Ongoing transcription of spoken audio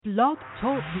Blog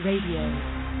Talk Radio.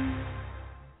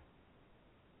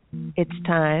 It's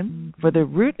time for the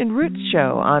Root and Roots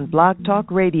Show on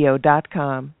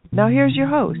blogtalkradio.com. Now here's your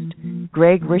host,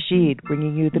 Greg Rashid,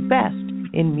 bringing you the best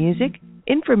in music,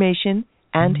 information,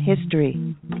 and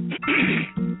history.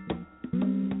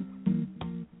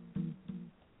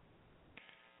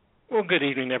 Well, good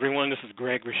evening, everyone. This is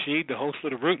Greg Rashid, the host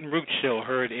of the Root and Roots Show,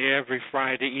 heard every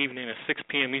Friday evening at 6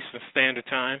 p.m. Eastern Standard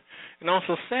Time, and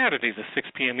also Saturdays at 6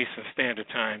 p.m. Eastern Standard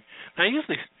Time. Now, I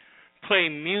usually play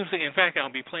music. In fact,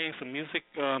 I'll be playing some music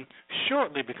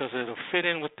shortly because it'll fit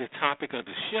in with the topic of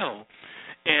the show.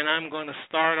 And I'm going to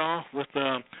start off with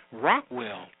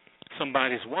Rockwell,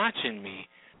 Somebody's Watching Me,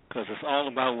 because it's all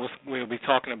about what we'll be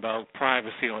talking about,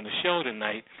 privacy, on the show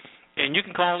tonight. And you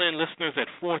can call in, listeners, at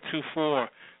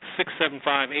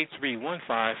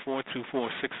 424-675-8315,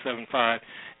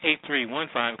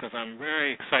 424-675-8315, because I'm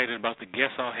very excited about the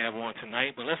guests I'll have on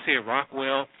tonight. But let's hear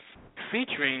Rockwell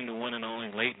featuring the one and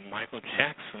only late Michael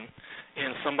Jackson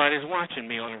and Somebody's Watching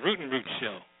Me on the Root and Roots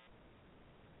Show.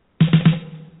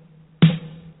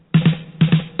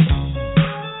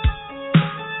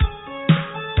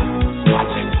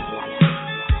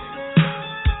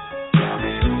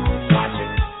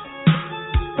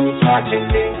 Watching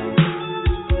me.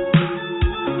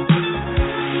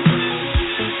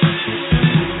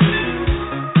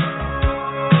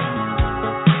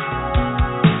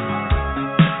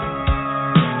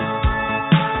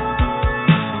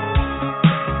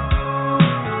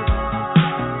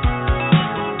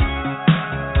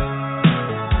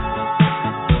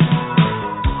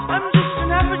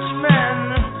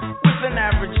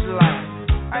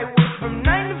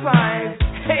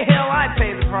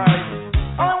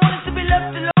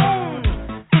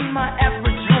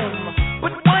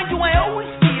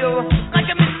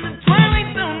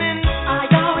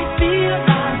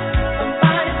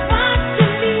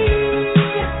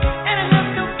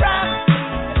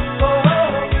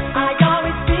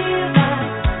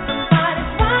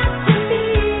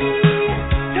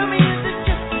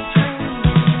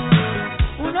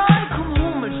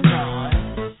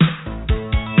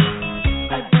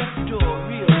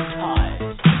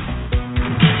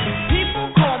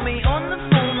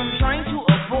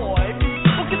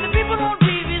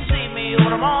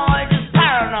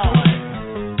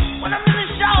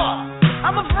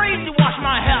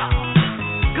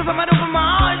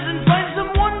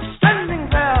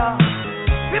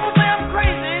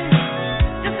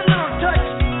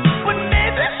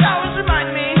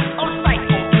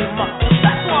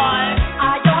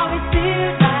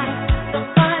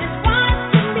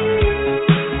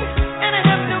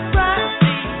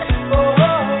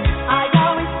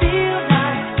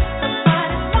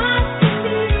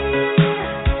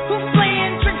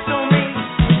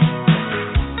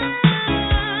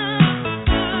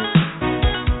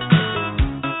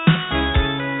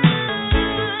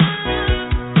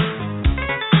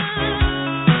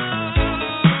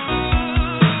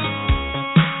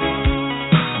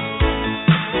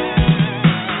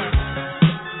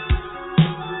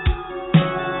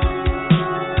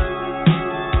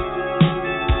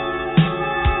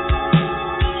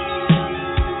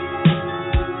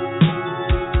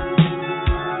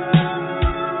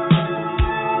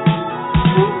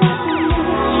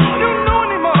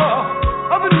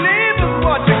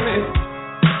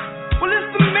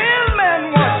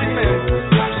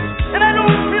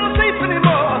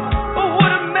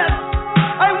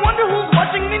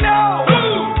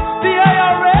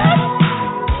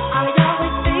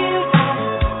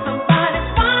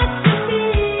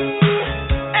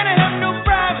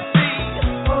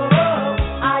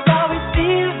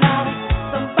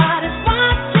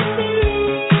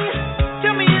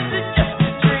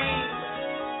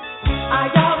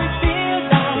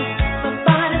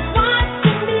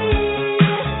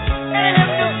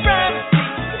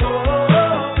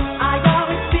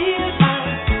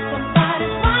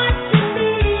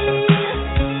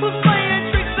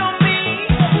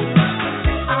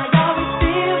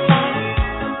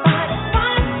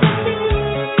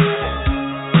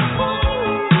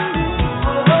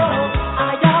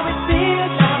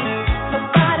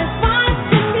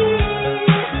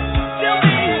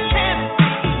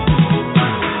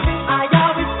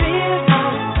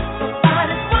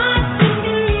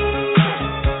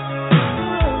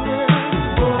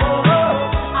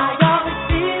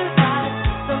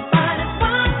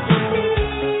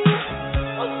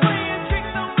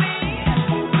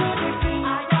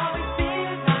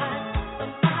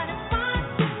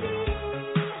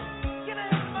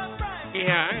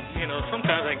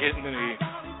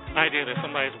 idea that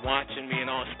somebody's watching me and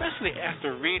all, especially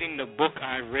after reading the book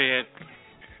I read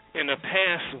in the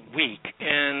past week,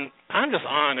 and I'm just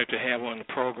honored to have him on the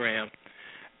program.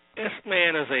 This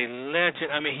man is a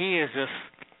legend. I mean, he has just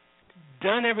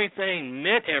done everything,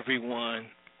 met everyone,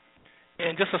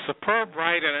 and just a superb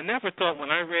writer. And I never thought when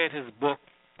I read his book,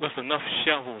 With Enough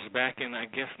Shovels, back in, I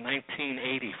guess,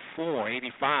 1984,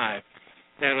 85,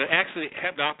 that I would actually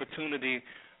have the opportunity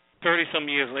 30-some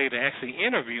years later to actually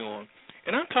interview him.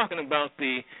 And I'm talking about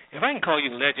if I can call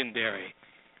you legendary,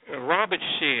 Robert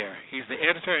Scheer. He's the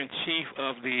editor-in-chief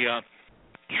of the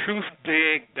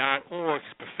truthdig.org.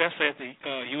 He's a professor at the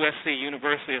USC,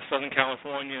 University of Southern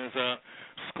California's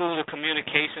School of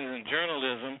Communications and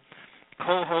Journalism,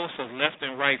 co-host of Left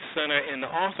and Right Center, and the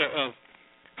author of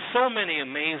so many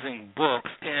amazing books,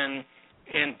 and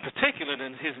in particular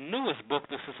his newest book,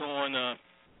 this is on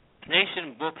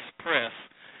Nation Books Press.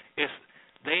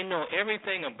 They know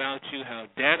everything about you, how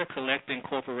data collecting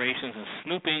corporations and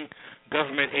snooping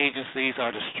government agencies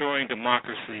are destroying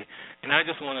democracy. And I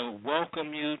just want to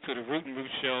welcome you to the Root and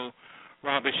Root Show,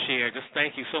 Robert Scheer. Just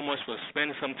thank you so much for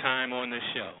spending some time on this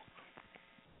show.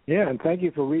 Yeah, and thank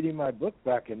you for reading my book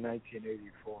back in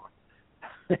 1984.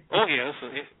 Oh, yeah,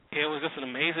 it was just an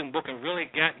amazing book and really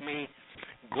got me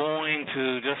going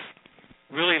to just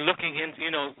really looking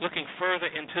further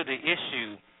into the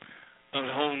issue of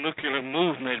the whole nuclear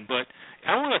movement. But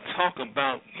I want to talk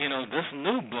about, this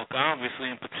new book,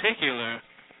 obviously, in particular.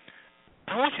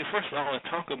 I want you, first of all, to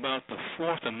talk about the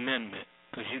Fourth Amendment,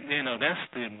 because, that's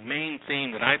the main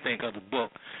theme that I think of the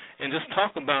book. And just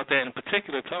talk about that, in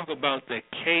particular, talk about the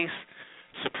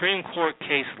Supreme Court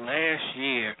case last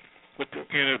year with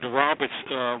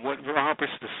what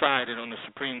Roberts decided on the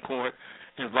Supreme Court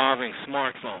involving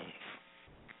smartphones.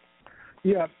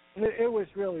 Yeah. It was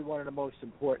really one of the most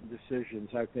important decisions,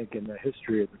 I think, in the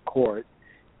history of the court.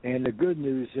 And the good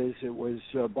news is it was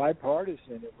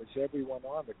bipartisan. It was everyone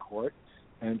on the court.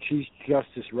 And Chief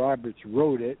Justice Roberts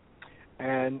wrote it.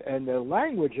 And the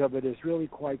language of it is really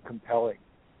quite compelling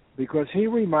because he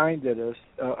reminded us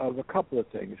of a couple of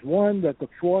things. One, that the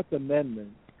Fourth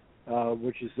Amendment,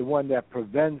 which is the one that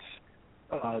prevents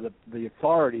the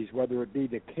authorities, whether it be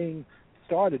the king,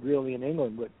 started really in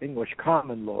England with English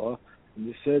common law. And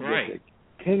you said that the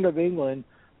King of England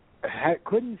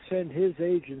couldn't send his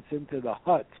agents into the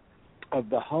hut of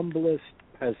the humblest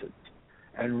peasant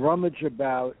and rummage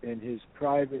about in his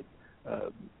private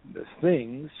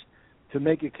things to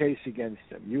make a case against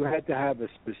him. You had to have a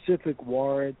specific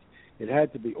warrant. It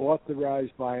had to be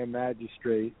authorized by a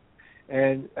magistrate.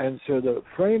 And so the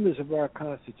framers of our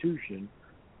Constitution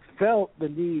felt the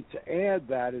need to add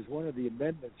that as one of the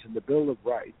amendments in the Bill of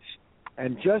Rights.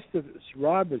 And just as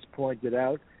Roberts pointed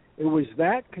out, it was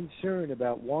that concern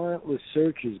about warrantless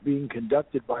searches being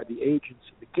conducted by the agents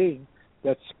of the king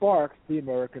that sparked the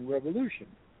American Revolution,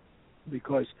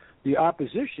 because the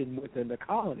opposition within the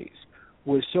colonies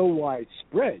was so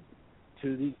widespread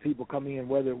to these people coming in,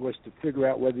 whether it was to figure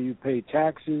out whether you paid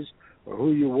taxes or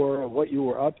who you were or what you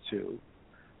were up to,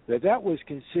 that was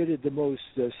considered the most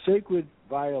sacred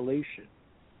violation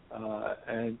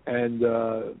and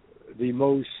the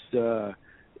most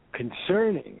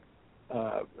concerning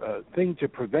thing to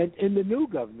prevent in the new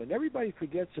government. Everybody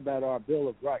forgets about our Bill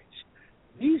of Rights.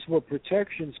 These were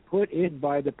protections put in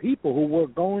by the people who were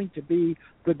going to be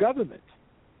the government.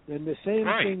 And the same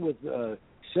thing with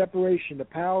separation of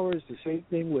powers, the same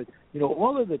thing with,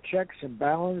 all of the checks and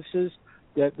balances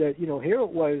that here it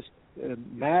was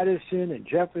Madison and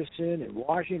Jefferson and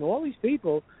Washington, all these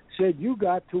people said, you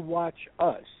got to watch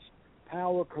us.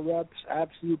 Power corrupts,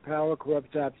 absolute power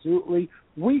corrupts absolutely.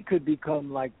 We could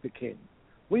become like the king.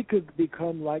 We could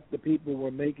become like the people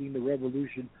we're making the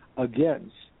revolution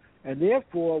against. And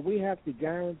therefore, we have to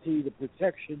guarantee the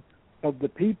protection of the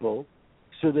people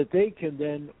so that they can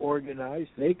then organize,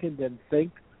 they can then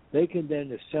think, they can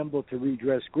then assemble to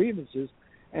redress grievances.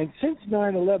 And since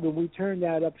 9/11, we turned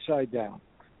that upside down.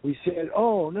 We said,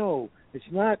 oh, no, it's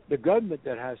not the government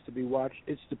that has to be watched,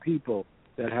 it's the people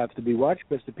that have to be watched,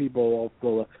 because the people are all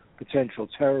full of potential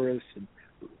terrorists and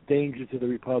danger to the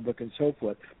republic and so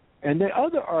forth. And the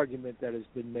other argument that has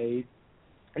been made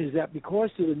is that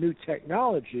because of the new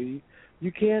technology,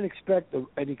 you can't expect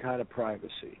any kind of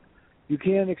privacy. You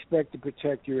can't expect to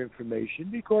protect your information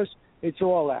because it's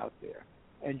all out there.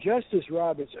 And Justice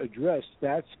Roberts addressed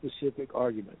that specific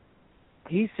argument.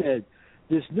 He said,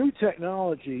 this new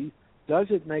technology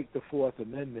doesn't make the Fourth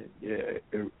Amendment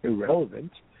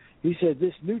irrelevant. He said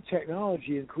this new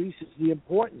technology increases the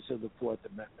importance of the Fourth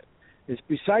Amendment. It's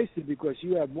precisely because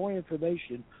you have more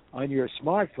information on your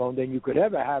smartphone than you could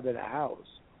ever have in a house.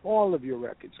 All of your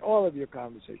records, all of your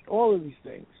conversations, all of these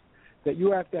things, that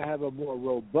you have to have a more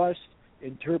robust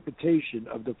interpretation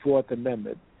of the Fourth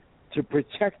Amendment. to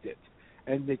protect it.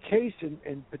 And the case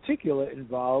in particular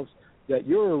involves that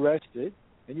you're arrested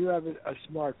and you have a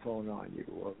smartphone on you,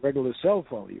 or a regular cell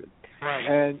phone even.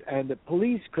 Right. And the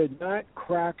police could not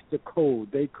crack the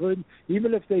code. They couldn't,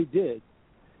 even if they did,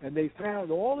 and they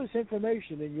found all this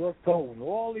information in your phone,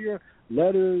 all your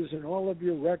letters and all of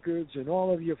your records and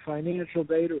all of your financial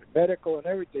data, medical and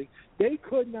everything. They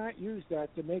could not use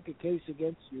that to make a case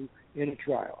against you in a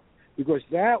trial, because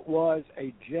that was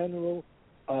a general,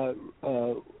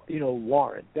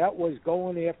 warrant. That was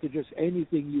going after just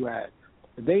anything you had.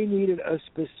 They needed a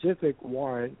specific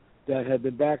warrant that had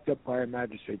been backed up by a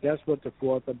magistrate. That's what the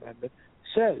Fourth Amendment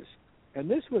says. And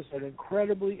this was an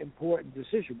incredibly important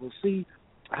decision. We'll see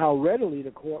how readily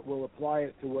the court will apply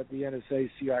it to what the NSA,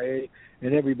 CIA,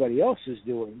 and everybody else is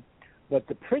doing. But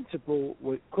the principle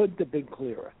couldn't have been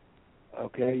clearer.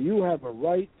 Okay, you have a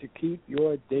right to keep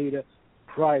your data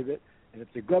private, and if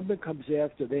the government comes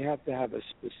after, they have to have a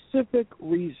specific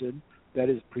reason that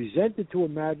is presented to a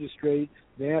magistrate.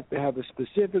 They have to have a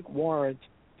specific warrant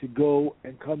to go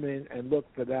and come in and look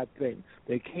for that thing.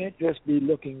 They can't just be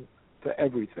looking for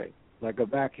everything, like a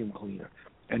vacuum cleaner.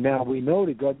 And now we know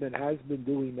the government has been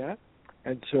doing that,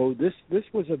 and so this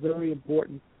was a very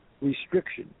important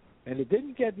restriction. And it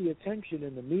didn't get the attention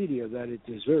in the media that it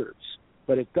deserves,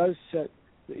 but it does set,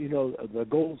 the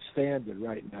gold standard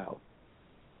right now.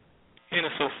 And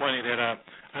it's so funny that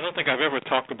I don't think I've ever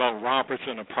talked about Roberts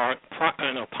in a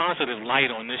positive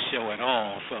light on this show at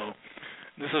all. So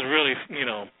this is really,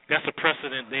 that's a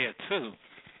precedent there too.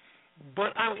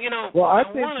 But I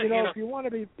think if you want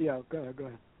to be, go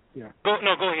ahead. Yeah. Go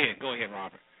ahead,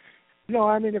 Robert.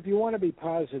 If you want to be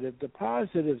positive, the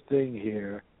positive thing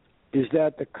here is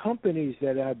that the companies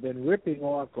that have been ripping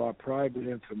off our private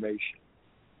information,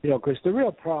 because the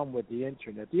real problem with the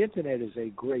Internet is a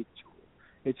great tool.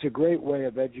 It's a great way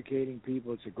of educating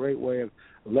people. It's a great way of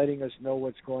letting us know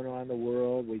what's going on in the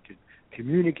world. We can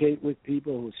communicate with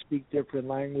people who speak different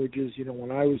languages. When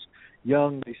I was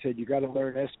young, they said you got to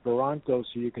learn Esperanto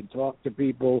so you can talk to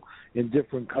people in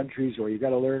different countries, or you got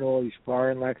to learn all these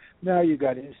foreign languages. Now you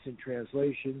got instant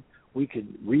translation. We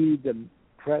can read the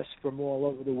press from all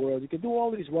over the world. You can do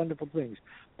all these wonderful things.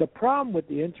 The problem with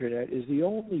the Internet is the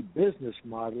only business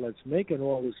model that's making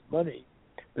all this money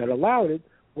that allowed it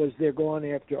was they're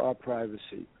going after our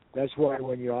privacy. That's why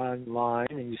when you're online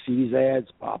and you see these ads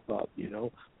pop up,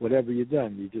 whatever you've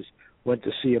done, you just went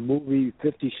to see a movie,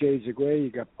 50 Shades of Grey, you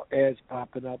got ads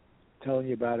popping up telling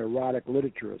you about erotic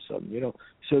literature or something,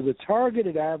 So the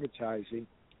targeted advertising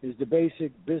is the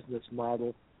basic business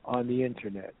model on the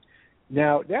Internet.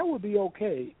 Now, that would be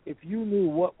okay if you knew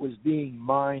what was being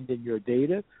mined in your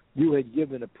data, you had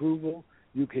given approval,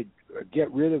 you could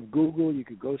get rid of Google, you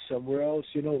could go somewhere else,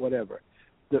 whatever.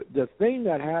 The thing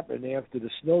that happened after the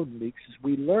Snowden leaks is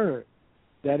we learned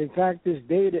that, in fact, this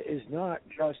data is not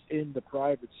just in the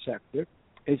private sector.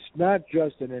 It's not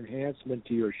just an enhancement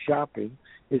to your shopping.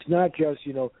 It's not just,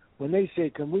 when they say,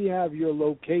 can we have your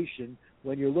location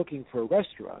when you're looking for a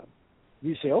restaurant?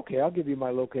 You say, okay, I'll give you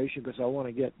my location because I want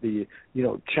to get the,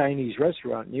 Chinese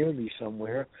restaurant near me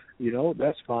somewhere.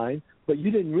 That's fine. But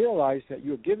you didn't realize that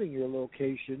you're giving your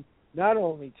location not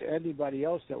only to anybody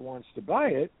else that wants to buy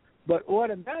it, but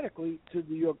automatically to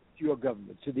your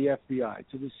government, to the FBI,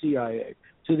 to the CIA,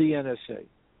 to the NSA.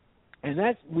 And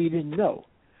that we didn't know.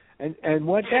 And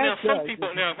what that does... Some people,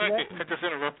 if I could just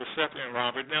interrupt for a second,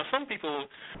 Robert. Now, some people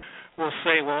will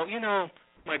say, well,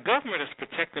 my government is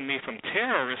protecting me from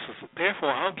terrorists,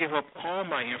 therefore I'll give up all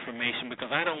my information because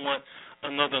I don't want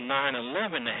another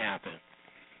 9/11 to happen.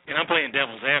 And I'm playing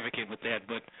devil's advocate with that,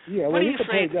 but what do you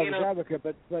play say? Devil's advocate,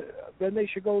 but then they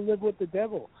should go live with the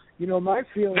devil. My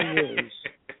feeling is,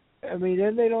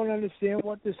 then they don't understand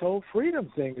what this whole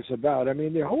freedom thing is about.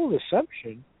 The whole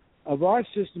assumption of our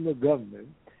system of government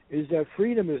is that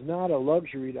freedom is not a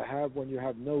luxury to have when you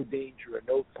have no danger and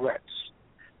no threats.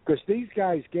 Because these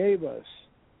guys gave us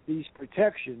these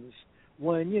protections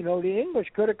when, the English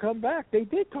could have come back. They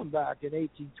did come back in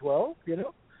 1812,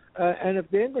 and if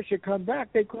the English had come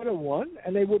back, they could have won,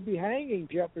 and they would be hanging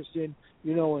Jefferson,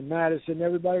 and Madison,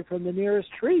 everybody from the nearest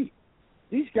tree.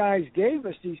 These guys gave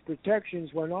us these protections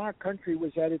when our country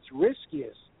was at its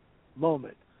riskiest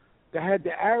moment. They had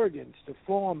the arrogance to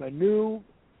form a new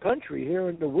country here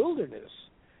in the wilderness,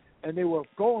 and they were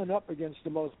going up against the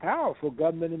most powerful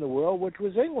government in the world, which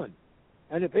was England.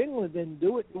 And if England didn't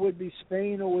do it, it would be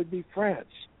Spain or it would be France.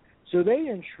 So they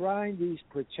enshrined these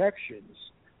protections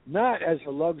not as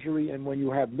a luxury and when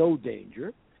you have no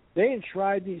danger. They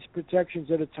enshrined these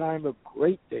protections at a time of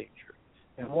great danger.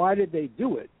 And why did they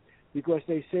do it? Because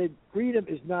they said freedom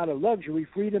is not a luxury.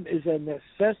 Freedom is a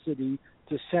necessity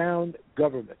to sound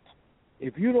government.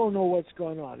 If you don't know what's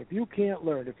going on, if you can't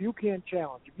learn, if you can't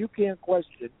challenge, if you can't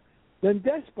question, then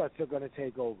despots are going to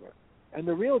take over. And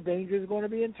the real danger is going to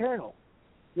be internal.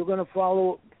 You're going to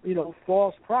follow,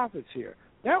 false prophets here.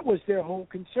 That was their whole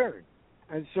concern.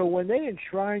 And so when they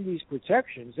enshrined these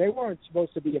protections, they weren't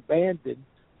supposed to be abandoned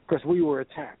because we were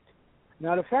attacked.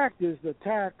 Now, the fact is the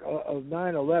attack of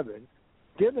 9/11,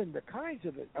 given the kinds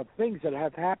of things that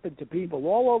have happened to people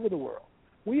all over the world,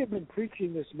 we have been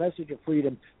preaching this message of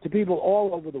freedom to people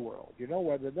all over the world,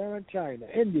 whether they're in China,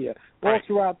 India, all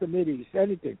throughout the Mideast,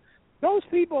 anything. Those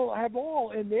people have all,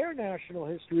 in their national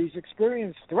histories,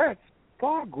 experienced threats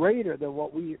far greater than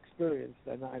what we experienced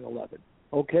at 9/11,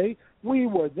 okay? We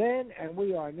were then and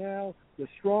we are now the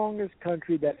strongest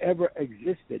country that ever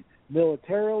existed,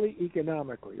 militarily,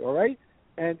 economically, all right?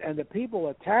 And the people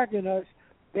attacking us,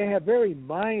 they have very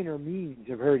minor means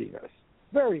of hurting us,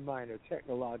 very minor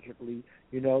technologically,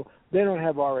 They don't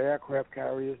have our aircraft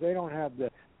carriers. They don't have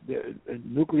the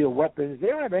nuclear weapons. They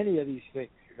don't have any of these things,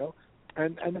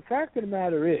 And the fact of the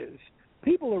matter is,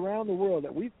 people around the world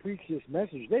that we've preached this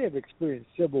message, they have experienced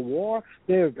civil war.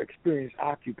 They have experienced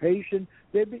occupation.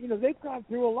 They've gone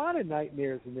through a lot of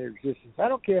nightmares in their existence. I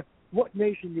don't care what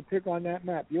nation you pick on that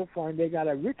map. You'll find they got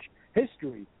a rich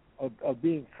history of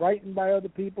being frightened by other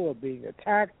people, of being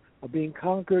attacked, of being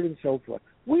conquered, and so forth.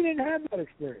 We didn't have that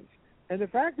experience. And the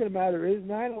fact of the matter is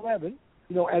 9/11,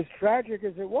 as tragic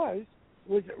as it was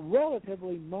a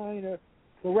relatively minor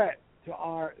threat to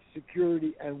our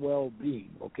security and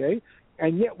well-being, okay?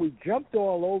 And yet we jumped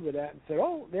all over that and said,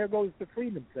 oh, there goes the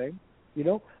freedom thing,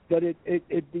 But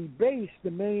it debased the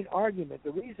main argument.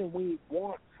 The reason we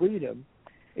want freedom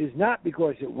is not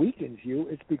because it weakens you,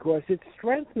 it's because it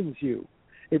strengthens you.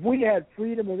 If we had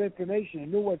freedom of information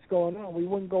and knew what's going on, we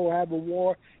wouldn't go have a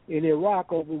war in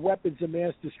Iraq over weapons of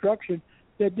mass destruction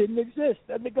that didn't exist,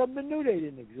 and the government knew they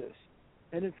didn't exist.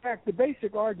 And in fact, the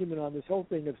basic argument on this whole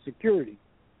thing of security,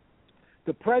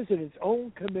 the president's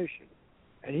own commission,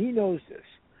 and he knows this,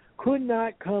 could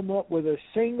not come up with a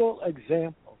single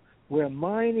example where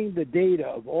mining the data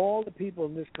of all the people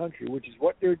in this country, which is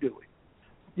what they're doing,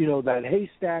 that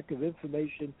haystack of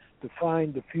information to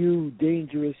find the few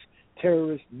dangerous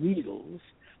terrorist needles,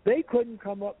 they couldn't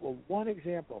come up with one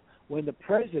example when the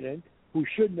president, who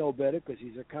should know better because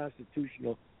he's a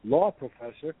constitutional law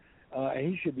professor, and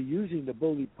he should be using the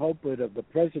bully pulpit of the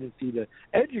presidency to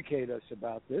educate us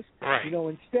about this. Right.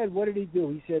 Instead, what did he do?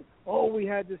 He said, we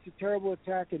had this terrible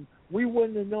attack, and we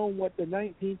wouldn't have known what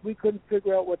we couldn't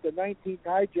figure out what the 19th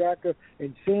hijacker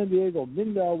in San Diego,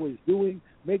 Mindar, was doing,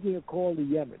 making a call to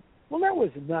Yemen. Well, that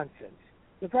was nonsense.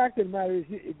 The fact of the matter is,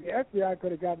 the FBI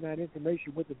could have gotten that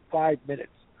information within 5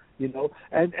 minutes,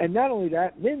 And not only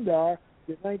that, Mindar,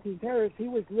 the 19th terrorist, he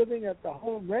was living at the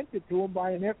home rented to him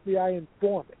by an FBI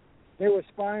informant. They were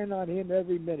spying on him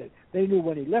every minute. They knew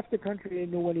when he left the country. They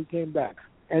knew when he came back.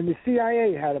 And the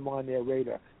CIA had him on their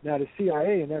radar. Now, the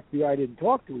CIA and FBI didn't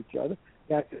talk to each other.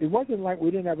 It wasn't like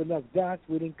we didn't have enough dots.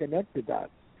 We didn't connect the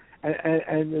dots.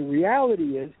 And the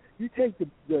reality is, you take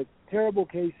the terrible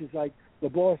cases like the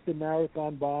Boston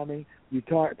Marathon bombing, you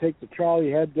take the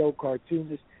Charlie Hebdo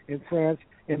cartoonist in France.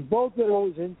 In both of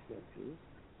those instances,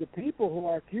 the people who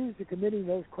are accused of committing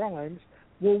those crimes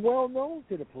were well known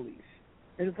to the police.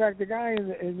 And in fact, the guy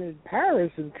in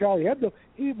Paris, in Charlie Hebdo,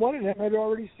 one of them had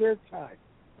already served time,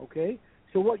 okay?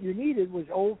 So what you needed was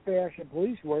old-fashioned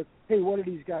police work. Hey, what are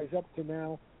these guys up to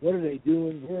now? What are they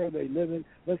doing? Where are they living?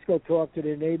 Let's go talk to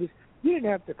their neighbors. You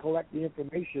didn't have to collect the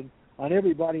information on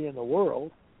everybody in the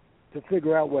world to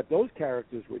figure out what those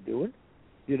characters were doing,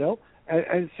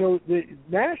 And so the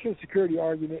national security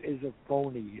argument is a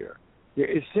phony here. There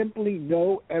is simply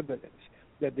no evidence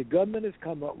that the government has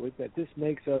come up with that this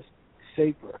makes us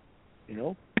safer,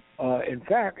 In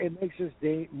fact, it makes us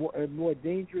a more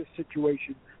dangerous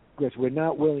situation because we're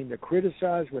not willing to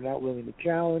criticize, we're not willing to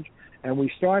challenge, and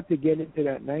we start to get into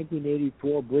that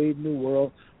 1984 Brave New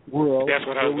World. That's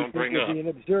what I was going to bring up. Being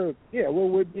observed. Yeah,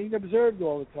 we're being observed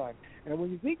all the time. And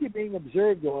when you think you're being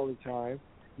observed all the time,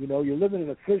 you're living in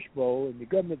a fishbowl and the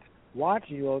government's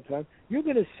watching you all the time, you're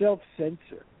going to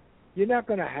self-censor. You're not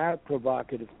going to have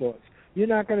provocative thoughts. You're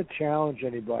not going to challenge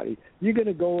anybody. You're going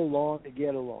to go along to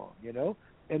get along,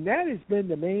 And that has been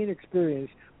the main experience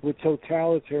with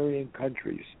totalitarian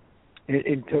countries.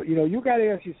 You got to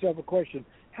ask yourself a question.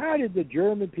 How did the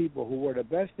German people, who were the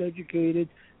best educated,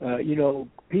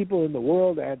 people in the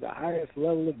world that had the highest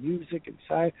level of music and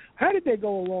science, how did they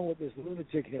go along with this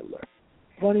lunatic Hitler?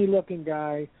 Funny-looking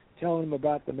guy telling them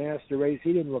about the master race.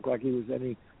 He didn't look like he was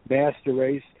any master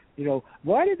race.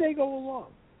 Why did they go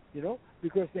along?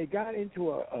 Because they got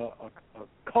into a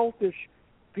cultish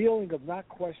feeling of not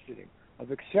questioning,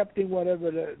 of accepting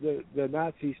whatever the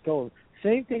Nazis told them.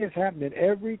 Same thing has happened in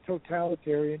every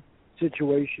totalitarian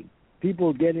situation.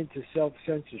 People get into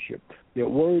self-censorship. They're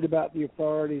worried about the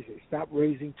authorities. They stop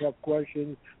raising tough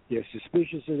questions. They're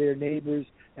suspicious of their neighbors,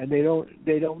 and they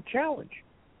don't challenge.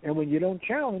 And when you don't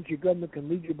challenge, your government can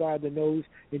lead you by the nose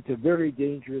into very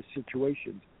dangerous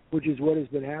situations, which is what has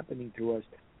been happening to us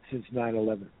since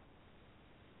 9/11.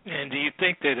 And do you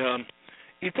think that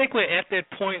you think we're at that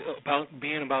point about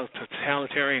being about a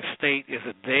totalitarian state? Is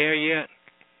it there yet?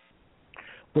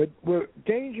 But we're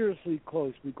dangerously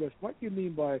close, because what you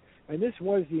mean by, and this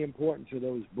was the importance of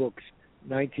those books,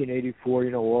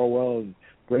 1984, Orwell and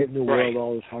Brave New World,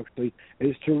 all this Huxley,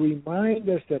 is to remind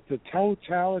us that the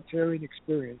totalitarian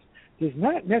experience does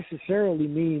not necessarily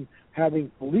mean having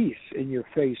police in your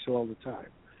face all the time.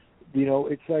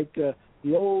 It's like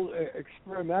the old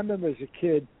experiment. I remember as a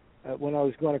kid, when I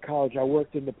was going to college, I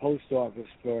worked in the post office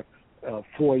for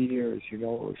 4 years,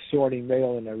 sorting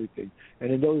mail and everything.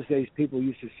 And in those days, people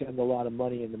used to send a lot of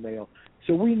money in the mail.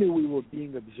 So we knew we were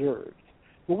being observed.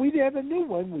 But we never knew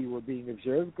when we were being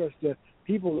observed, because the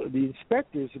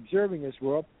inspectors observing us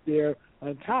were up there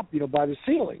on top, by the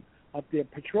ceiling, up there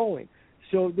patrolling.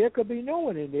 So there could be no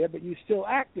one in there, but you still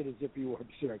acted as if you were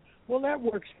observed. Well, that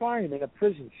works fine in a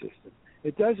prison system.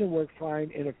 It doesn't work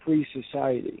fine in a free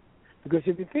society. Because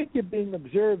if you think you're being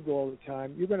observed all the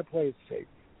time, you're going to play it safe.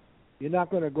 You're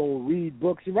not going to go read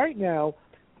books. Right now,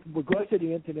 because of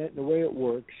the Internet and the way it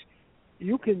works,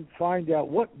 you can find out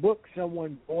what book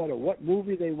someone bought or what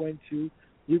movie they went to.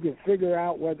 You can figure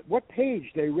out what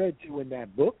page they read to in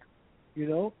that book,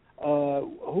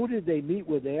 who did they meet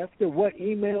with after, what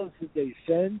emails did they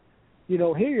send.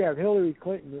 Here you have Hillary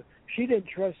Clinton. She didn't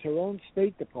trust her own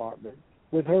State Department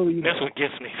with her emails. That's what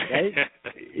gets me. Right?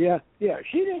 Yeah.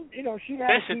 She didn't, she had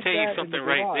that to should tell you something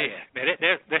right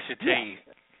there. That should tell you.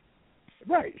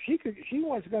 Right. She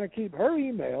was going to keep her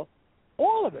email,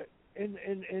 all of it,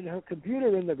 in her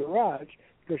computer in the garage,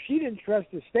 because she didn't trust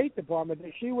the State Department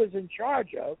that she was in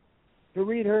charge of to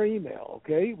read her email,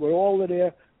 okay, with all of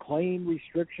their claim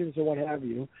restrictions and what have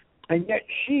you. And yet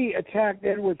she attacked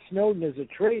Edward Snowden as a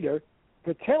traitor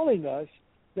for telling us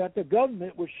that the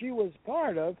government, which she was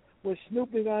part of, was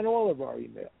snooping on all of our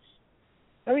emails.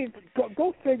 I mean,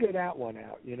 go figure that one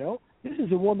out, This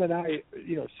is a woman I,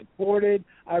 supported.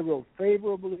 I wrote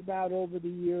favorably about over the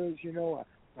years,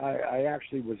 I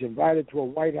actually was invited to a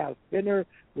White House dinner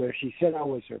where she said I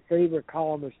was her favorite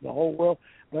columnist in the whole world.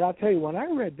 But I'll tell you, when I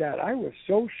read that, I was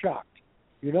so shocked.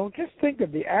 Just think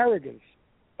of the arrogance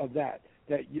of that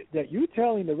you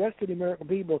telling the rest of the American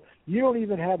people you don't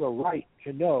even have a right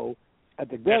to know that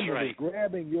the government is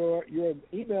grabbing your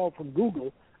email from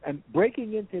Google and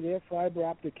breaking into their fiber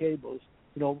optic cables,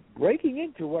 breaking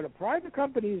into what a private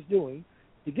company is doing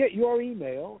to get your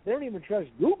email. They don't even trust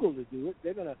Google to do it.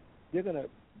 They're gonna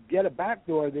get a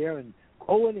backdoor there and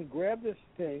go in and grab this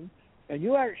thing, and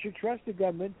you actually trust the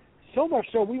government so much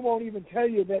so we won't even tell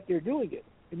you that they're doing it.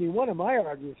 I mean, one of my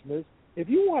arguments is, if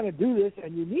you want to do this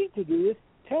and you need to do this,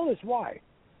 tell us why.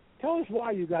 Tell us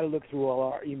why you got to look through all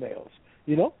our emails.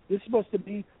 This is supposed to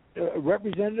be a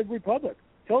representative republic.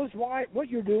 Tell us what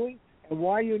you're doing and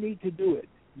why you need to do it.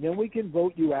 And then we can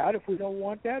vote you out if we don't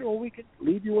want that, or we can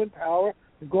leave you in power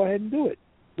and go ahead and do it.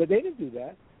 But they didn't do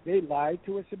that. They lied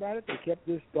to us about it. They kept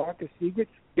this dark a secret.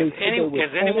 Has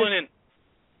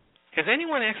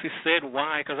anyone actually said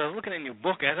why? Because I was looking in your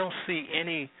book, I don't see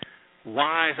any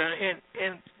whys.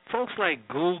 And folks like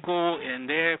Google and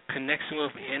their connection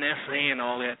with NSA and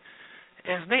all that,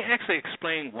 has they actually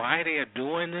explained why they are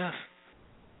doing this?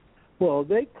 Well,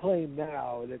 they claim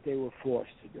now that they were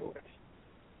forced to do it.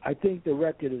 I think the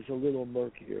record is a little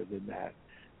murkier than that.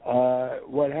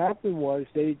 What happened was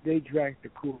they drank the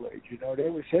Kool-Aid. They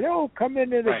were saying, come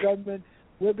into the government.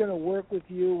 We're going to work with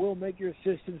you. We'll make your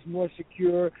systems more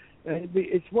secure. And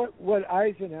it's what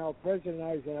President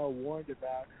Eisenhower warned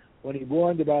about when he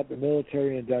warned about the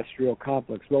military-industrial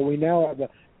complex. Well, we now have a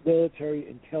military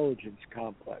intelligence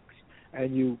complex.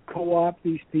 And you co-opt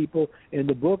these people. In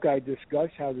the book, I discuss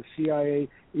how the CIA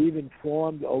even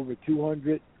formed over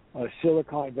 200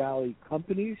 Silicon Valley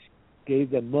companies,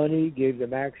 gave them money, gave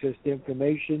them access to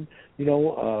information.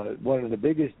 One of the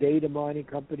biggest data mining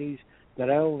companies that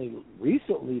I only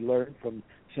recently learned from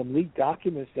some leaked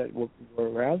documents that were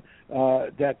around,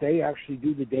 that they actually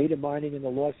do the data mining in the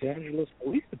Los Angeles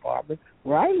Police Department,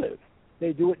 where I live.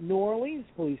 They do it in New Orleans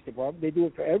Police Department. They do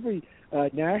it for every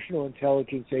national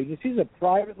intelligence agency. It's a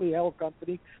privately held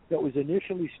company that was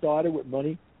initially started with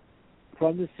money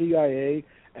from the CIA,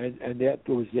 and that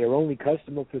was their only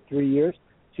customer for 3 years.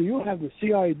 So you have the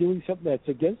CIA doing something that's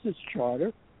against its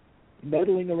charter,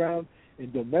 meddling around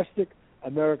in domestic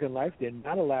American life. They're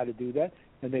not allowed to do that,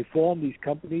 and they form these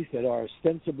companies that are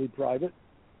ostensibly private.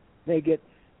 They get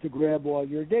to grab all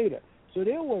your data. So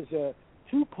there was a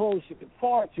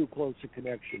far too close a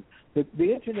connection.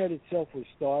 The Internet itself was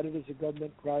started as a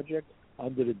government project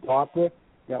under the DARPA.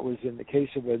 That was in the case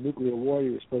of a nuclear war.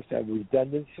 You were supposed to have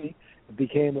redundancy. It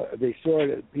became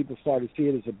people started to see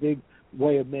it as a big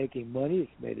way of making money.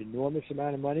 It's made an enormous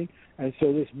amount of money. And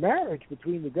so this marriage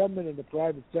between the government and the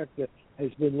private sector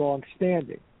has been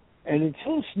long-standing. And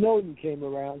until Snowden came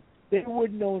around, they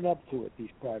wouldn't own up to it,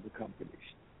 these private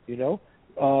companies, you know.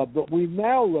 But we've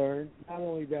now learned not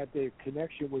only that their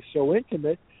connection was so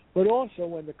intimate, but also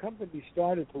when the companies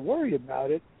started to worry about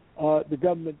it, the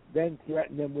government then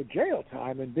threatened them with jail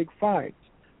time and big fines.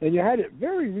 And you had it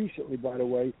very recently, by the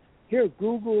way. Here,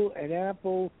 Google and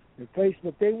Apple and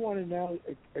Facebook, they want to now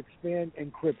expand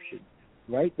encryption,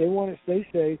 right? They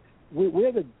say,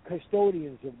 we're the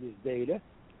custodians of this data,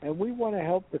 and we want to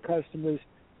help the customers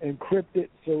encrypt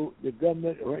it so the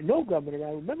government, or no government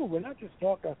around, remember, we're not just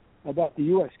talking about the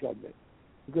U.S. government,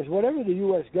 because whatever the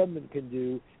U.S. government can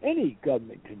do, any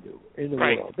government can do in the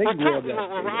world. They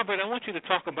Robert, I want you to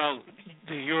talk about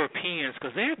the Europeans,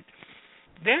 because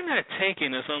they're not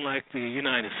taking us unlike the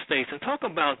United States. And talk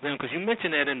about them, because you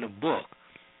mentioned that in the book.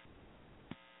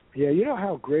 Yeah, you know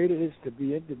how great it is to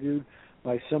be interviewed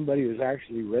by somebody who's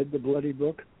actually read the bloody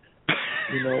book?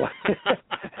 You know,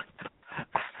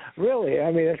 really,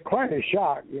 I mean, it's quite a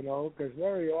shock, you know, because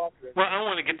very often. Well, I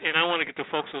want to get the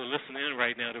folks who are listening in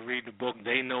right now to read the book.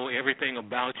 They know everything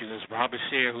about you. There's Robert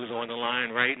Scheer, who's on the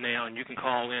line right now, and you can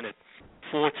call in at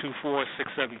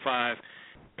 424-675-8315,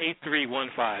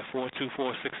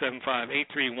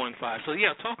 424-675-8315. So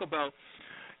yeah, talk about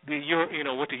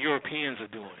what the Europeans are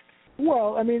doing.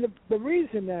 Well, I mean, the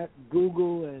reason that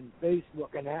Google and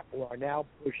Facebook and Apple are now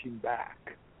pushing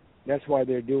back, that's why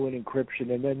they're doing encryption.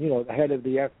 And then, you know, the head of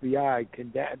the FBI,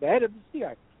 the head of the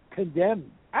CIA, condemned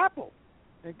Apple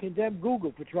and condemned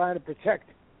Google for trying to protect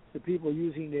the people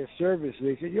using their service.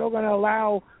 They said, you're going to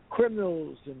allow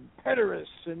criminals and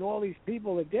pederasts and all these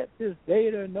people to get this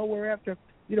data and know where after.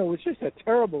 You know, it's just a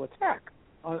terrible attack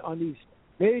on these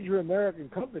major American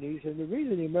companies, and the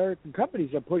reason the American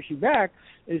companies are pushing back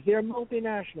is they're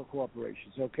multinational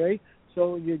corporations, okay?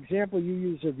 So the example you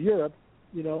use of Europe,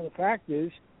 you know, the fact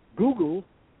is Google,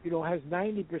 you know, has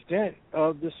 90%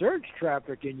 of the search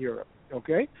traffic in Europe,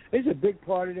 okay? It's a big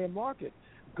part of their market.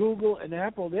 Google and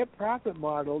Apple, their profit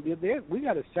model, we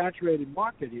got a saturated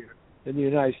market here in the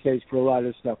United States for a lot of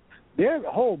this stuff. Their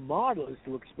whole model is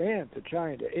to expand to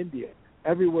China, India,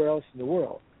 everywhere else in the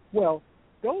world. Well,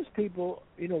 those people,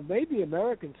 you know, maybe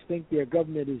Americans think their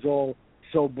government is all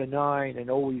so benign and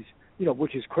always, you know,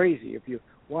 which is crazy. If you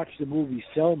watch the movie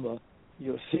Selma,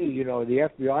 you'll see, you know, the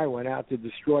FBI went out to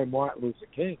destroy Martin Luther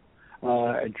King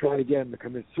and try to get him to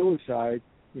commit suicide.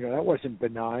 You know, that wasn't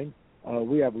benign.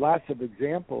 We have lots of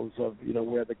examples of, you know,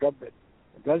 where the government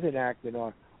doesn't act in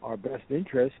our best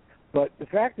interest. But the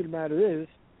fact of the matter is,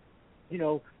 you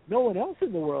know, no one else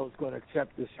in the world is going to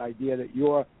accept this idea that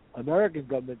your American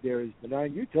government there is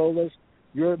benign. You told us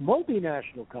you're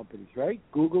multinational companies, right?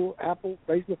 Google, Apple,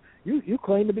 Facebook. You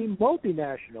claim to be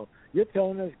multinational. You're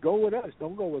telling us, go with us.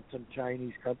 Don't go with some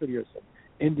Chinese company or some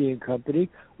Indian company.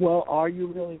 Well, are you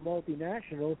really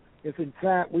multinational if, in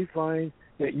fact, we find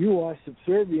that you are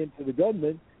subservient to the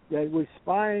government that was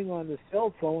spying on the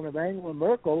cell phone of Angela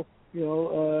Merkel, you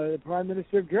know, the Prime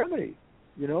Minister of Germany?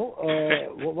 You know,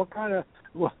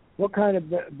 what kind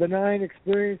of benign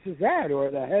experience is that? Or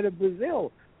the head of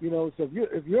Brazil, you know. So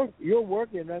if you're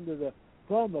working under the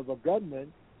thumb of a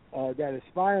government that is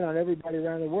spying on everybody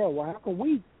around the world, well, how can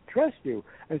we trust you?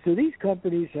 And so these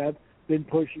companies have been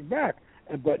pushing back.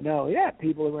 But now, yeah,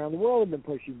 people around the world have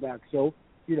been pushing back. So,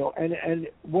 you know, and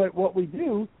what we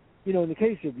do, you know, in the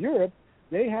case of Europe,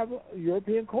 they have a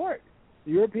European court.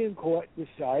 The European court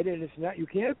decided, and it's not, you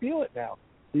can't appeal it now.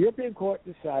 The European court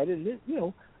decided, and you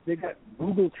know, they got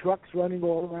Google trucks running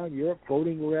all around Europe,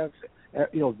 photographs,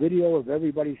 you know, video of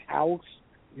everybody's house,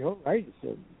 you know, right?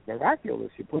 It's miraculous.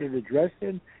 You put an address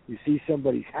in, you see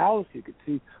somebody's house, you can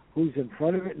see who's in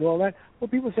front of it and all that. Well,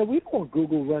 people say, we don't want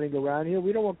Google running around here.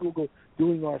 We don't want Google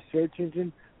doing our search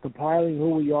engine, compiling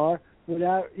who we are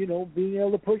without, you know, being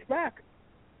able to push back.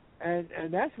 And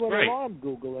that's what alarmed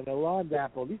Google and alarmed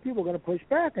Apple. These people are going to push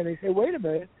back, and they say, wait a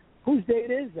minute, whose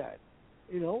data is that?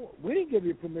 You know, we didn't give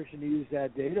you permission to use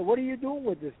that data. What are you doing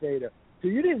with this data? So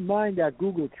you didn't mind that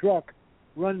Google truck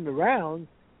running around,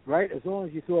 right, as long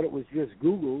as you thought it was just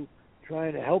Google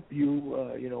trying to help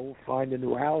you, you know, find a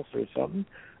new house or something.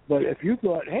 But if you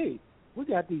thought, hey, we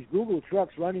got these Google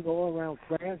trucks running all around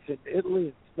France and Italy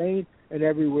and Spain and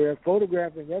everywhere,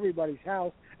 photographing everybody's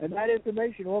house, And that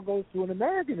information all goes to an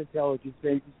American intelligence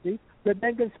agency that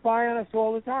then can spy on us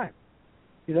all the time.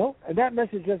 And that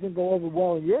message doesn't go over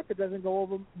well in Europe. It doesn't go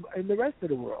over in the rest of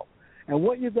the world. And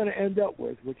what you're going to end up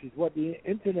with, which is what the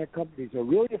Internet companies are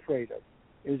really afraid of,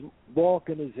 is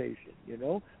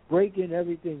balkanization, breaking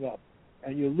everything up.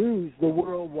 And you lose the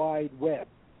World Wide Web.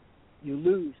 You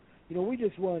lose. We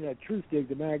just won Truth Dig,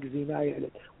 the magazine I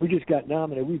edit. We just got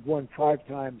nominated. We've won 5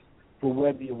 times for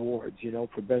Webby Awards,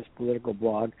 for Best Political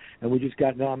Blog, and we just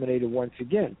got nominated once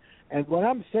again. And what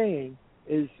I'm saying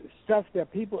is stuff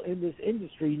that people in this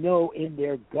industry know in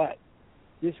their gut.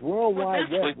 This World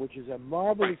Wide Web, which is a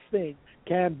marvelous thing,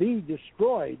 can be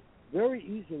destroyed very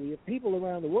easily if people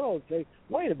around the world say,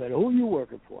 wait a minute, who are you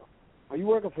working for? Are you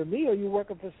working for me or are you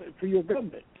working for your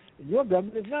government? And your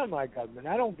government is not my government.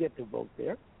 I don't get to vote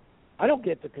there. I don't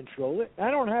get to control it.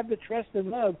 I don't have the trust and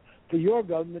love for your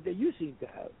government that you seem to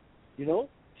have,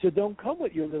 So don't come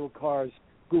with your little cars,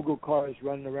 Google cars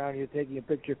running around here taking a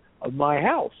picture of my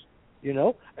house,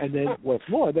 And then what's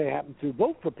more, they happen to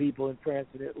vote for people in France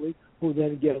and Italy who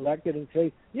then get elected and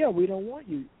say, yeah, we don't want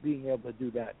you being able to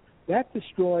do that. That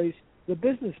destroys the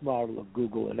business model of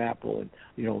Google and Apple and,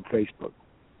 Facebook.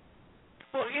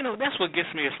 Well, that's what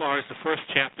gets me as far as the first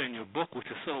chapter in your book, which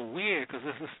is so weird because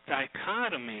there's this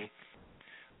dichotomy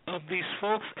of these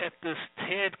folks at this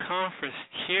TED conference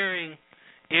cheering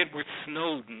Edward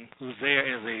Snowden, who's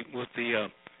there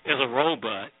as a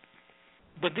robot,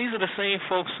 but these are the same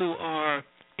folks who are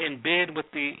in bed with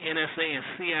the NSA and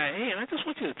CIA, and I just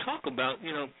want you to talk about,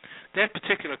 that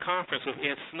particular conference with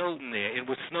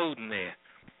Edward Snowden there.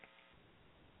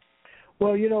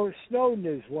 Well, Snowden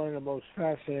is one of the most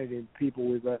fascinating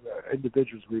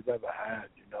individuals we've ever had,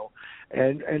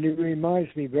 and it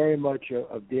reminds me very much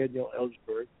of Daniel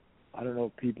Ellsberg. I don't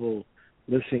know if people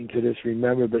listening to this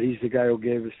remember, but he's the guy who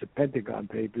gave us the Pentagon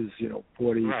Papers,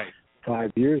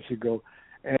 45 years ago.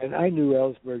 And I knew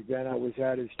Ellsberg then. I was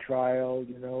at his trial,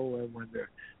 and when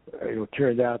it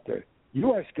turned out the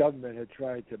U.S. government had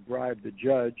tried to bribe the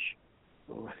judge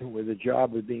with a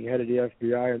job of being head of the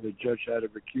FBI, and the judge had to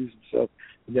recuse himself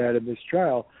and they had a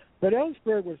mistrial. But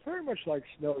Ellsberg was very much like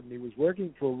Snowden. He was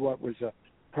working for what was a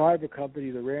private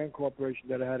company, the Rand Corporation,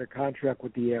 that had a contract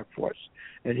with the Air Force.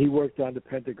 And he worked on the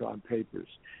Pentagon Papers,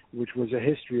 which was a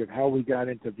history of how we got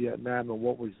into Vietnam and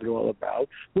what was it all about,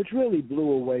 which really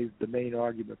blew away the main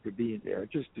argument for being there.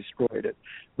 It just destroyed it.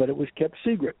 But it was kept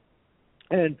secret.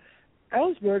 And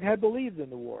Ellsberg had believed in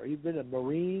the war. He'd been a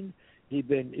Marine. He'd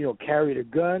been, carried a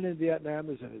gun in Vietnam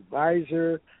as an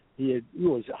advisor. He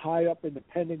was high up in the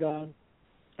Pentagon.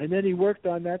 And then he worked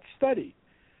on that study.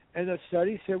 And the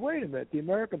study said, wait a minute, the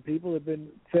American people have been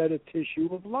fed a tissue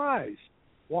of lies.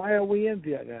 Why are we in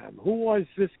Vietnam? Who was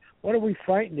this? What are we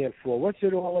fighting there for? What's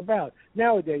it all about?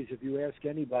 Nowadays, if you ask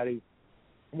anybody,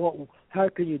 how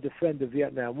can you defend the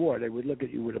Vietnam War? They would look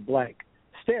at you with a blank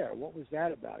stare. What was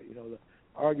that about? The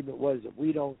argument was if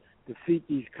we don't defeat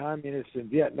these communists in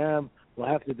Vietnam, we'll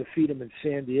have to defeat them in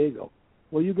San Diego.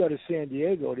 Well, you go to San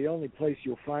Diego, the only place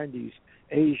you'll find these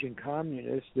Asian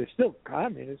communists, they're still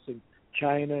communists in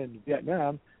China and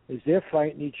Vietnam, is they're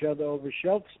fighting each other over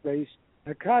shelf space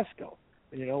at Costco,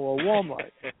 or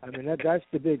Walmart. I mean, that's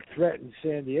the big threat in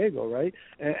San Diego, right?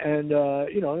 And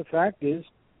the fact is,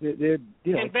 they're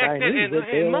and back Chinese. Then,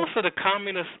 and most of the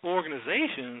communist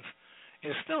organizations,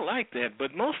 it's still like that,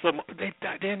 but most of them,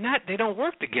 they don't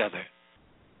work together.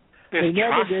 They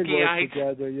never did work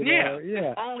together,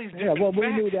 Yeah. Well, we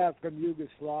knew that from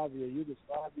Yugoslavia.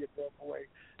 Yugoslavia broke away.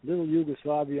 Little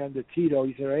Yugoslavia under Tito.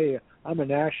 He said, hey, I'm a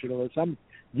nationalist. I'm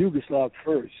Yugoslav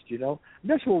first, And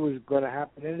that's what was going to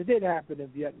happen. And it did happen in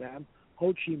Vietnam.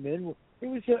 Ho Chi Minh, he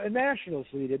was a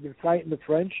nationalist leader. They'd been fighting the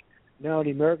French. Now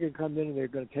the American comes in and they're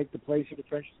going to take the place of the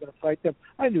French is going to fight them.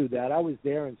 I knew that. I was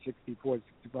there in 64,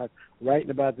 65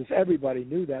 writing about this. Everybody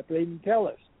knew that, but they didn't tell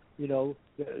us. The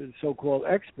so-called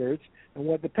experts. And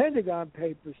what the Pentagon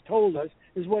Papers told us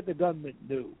is what the government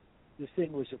knew. This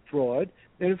thing was a fraud.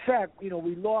 And in fact, we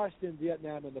lost in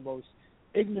Vietnam in the most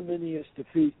ignominious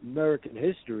defeat in American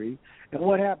history. And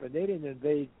what happened? They didn't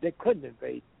invade. They couldn't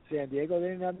invade San Diego. They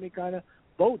didn't have any kind of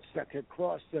boats that could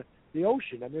cross the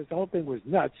ocean. I mean, the whole thing was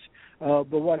nuts. But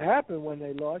what happened when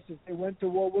they lost is they went to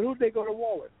war with, who did they go to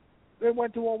war with? They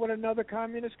went to war with another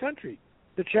communist country.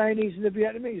 The Chinese and the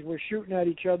Vietnamese were shooting at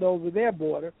each other over their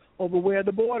border, over where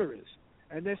the border is.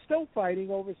 And they're still fighting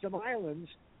over some islands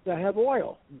that have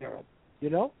oil near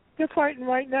them, They're fighting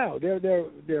right now.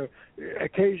 They're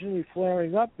occasionally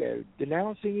flaring up. They're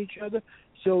denouncing each other.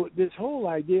 So this whole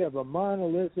idea of a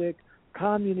monolithic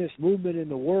communist movement in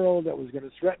the world that was going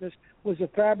to threaten us was a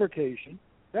fabrication.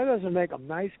 That doesn't make them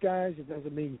nice guys. It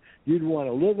doesn't mean you'd want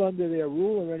to live under their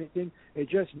rule or anything. It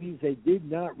just means they did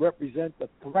not represent the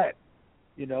threat,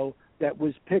 that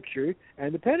was pictured.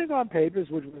 And the Pentagon Papers,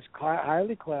 which was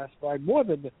highly classified, more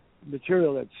than the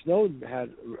material that Snowden had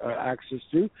access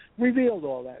to, revealed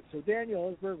all that. So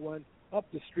Daniel Ellsberg went up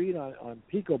the street on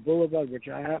Pico Boulevard, which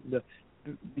I happened to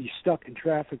be stuck in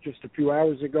traffic just a few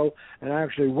hours ago, and I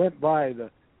actually went by the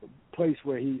place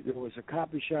where there was a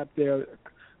copy shop there,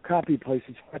 copy place.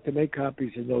 It's hard to make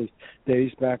copies in those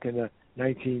days back in the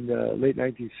late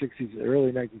 1960s,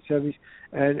 early 1970s,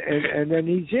 and then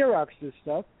he Xeroxed this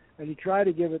stuff, and he tried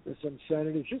to give it to some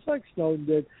senators, just like Snowden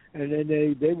did, and then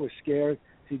they were scared.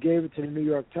 He gave it to the New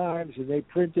York Times, and they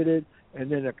printed it,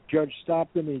 and then a judge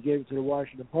stopped him, and he gave it to the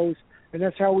Washington Post, and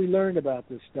that's how we learned about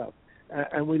this stuff.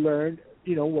 And we learned,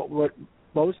 what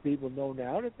most people know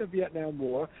now, that the Vietnam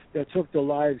War that took the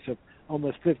lives of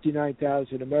almost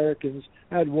 59,000 Americans,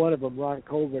 had one of them, Ron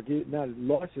Kovac, he not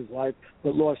lost his life,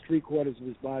 but lost 3/4 of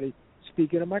his body.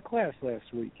 Speaking of my class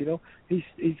last week,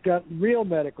 he's got real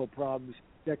medical problems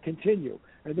that continue.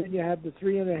 And then you have the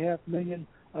 3.5 million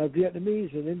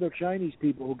Vietnamese and Indo-Chinese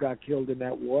people who got killed in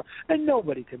that war, and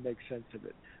nobody can make sense of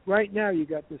it. Right now, you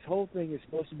got this whole thing is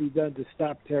supposed to be done to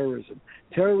stop terrorism.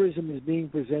 Terrorism is being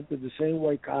presented the same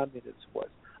way communism was,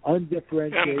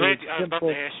 undifferentiated. I'm glad I was simple.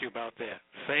 about to ask you about that.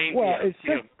 It's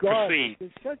such garbage. Proceed.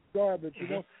 It's such garbage.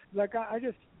 Like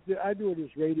I do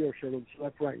this radio show that's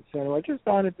left, right, and center. I just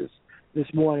on it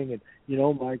this morning, and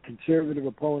my conservative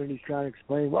opponent, he's trying to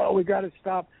explain, well, we got to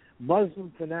stop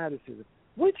Muslim fanaticism.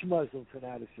 Which Muslim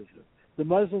fanaticism? The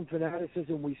Muslim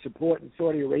fanaticism we support in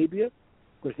Saudi Arabia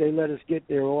because they let us get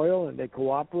their oil and they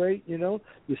cooperate, the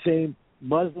same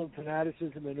Muslim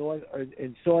fanaticism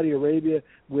in Saudi Arabia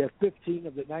where 15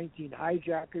 of the 19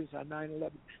 hijackers on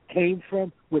 9/11 came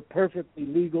from with perfectly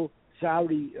legal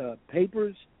Saudi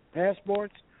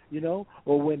passports,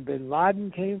 or when bin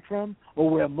Laden came from, or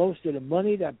where most of the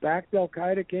money that backed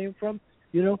Al-Qaeda came from,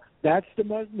 that's the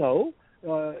Muslim. No.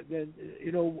 Then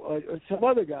some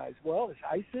other guys. Well, it's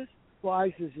ISIS. Well,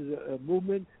 ISIS is a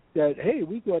movement that, hey,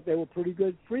 we thought they were pretty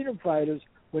good freedom fighters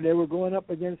when they were going up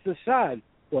against Assad.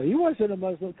 Well, he wasn't a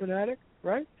Muslim fanatic,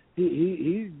 right?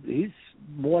 He's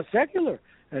more secular,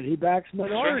 and he backs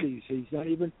minorities. He's not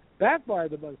even backed by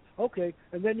the Muslims. Okay,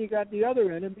 and then you got the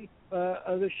other enemy,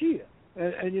 the Shia,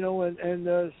 and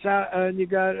you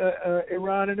got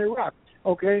Iran and Iraq.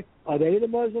 Okay, are they the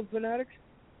Muslim fanatics?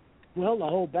 Well, the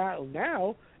whole battle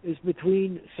now is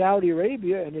between Saudi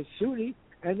Arabia and its Sunni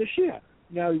and the Shia.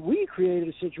 Now, we created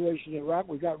a situation in Iraq.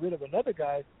 We got rid of another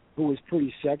guy who was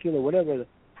pretty secular, whatever the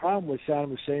problem with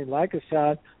Saddam Hussein, like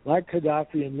Assad, like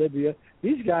Gaddafi in Libya.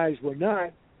 These guys were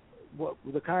not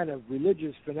the kind of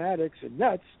religious fanatics and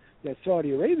nuts that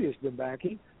Saudi Arabia's been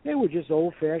backing. They were just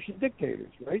old-fashioned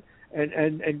dictators, right? And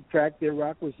in fact,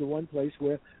 Iraq was the one place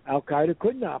where Al-Qaeda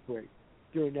couldn't operate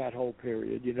during that whole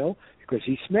period, because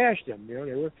he smashed them. They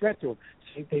were a threat to him.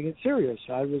 Same thing in Syria.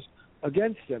 Assad was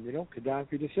against them,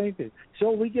 Gaddafi, the same thing.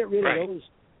 So we get rid of those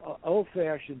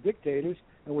old-fashioned dictators,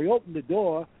 and we open the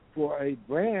door for a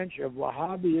branch of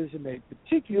Wahhabism, a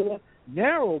particular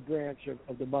narrow branch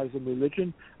of the Muslim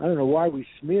religion. I don't know why we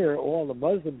smear all the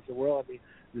Muslims in the world. I mean,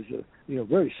 there's a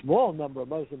very small number of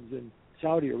Muslims in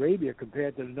Saudi Arabia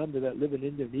compared to the number that live in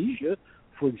Indonesia,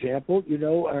 for example.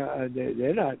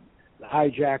 They're not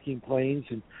hijacking planes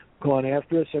and going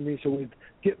after us. I mean, so we've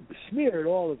smeared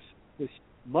all of this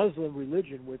Muslim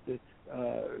religion with the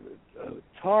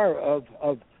tar of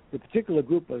the particular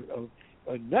group of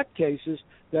nutcases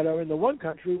that are in the one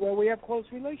country where we have close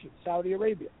relations, Saudi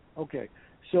Arabia. Okay,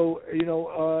 so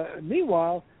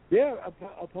meanwhile they're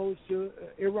opposed to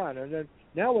Iran, and then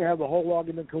now we have a whole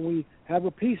argument: can we have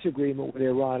a peace agreement with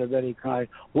Iran of any kind?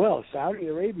 Well, Saudi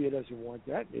Arabia doesn't want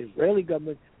that. The Israeli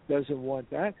government doesn't want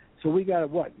that. So we got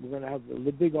what? We're going to have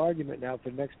the big argument now for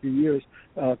the next few years.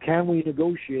 Can we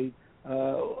negotiate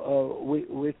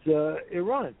with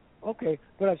Iran? Okay,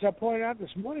 but as I pointed out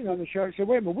this morning on the show, I said,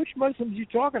 wait a minute, which Muslims are you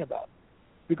talking about?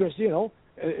 Because,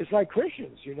 it's like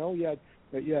Christians, you had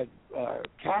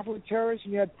Catholic terrorists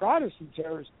and you had Protestant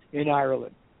terrorists in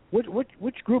Ireland.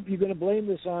 Which group are you going to blame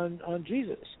this on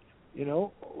Jesus? Which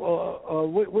one?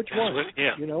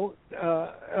 Yeah.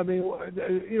 I mean,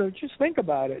 just think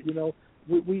about it.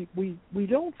 We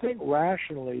don't think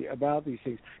rationally about these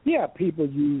things. Yeah, people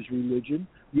use religion.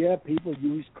 Yeah, people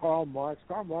use Karl Marx.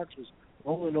 Karl Marx was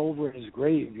rolling over in his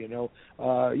grave,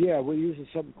 we're using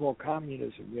something called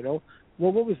communism, Well,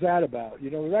 what was that about?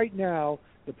 Right now,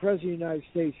 the President of the United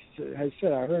States has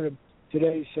said, I heard him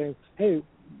today saying, hey,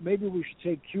 maybe we should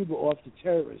take Cuba off the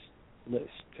terrorism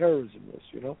list,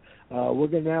 We're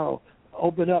going to now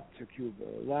open up to Cuba,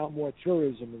 allow more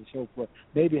tourism and so forth,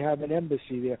 maybe have an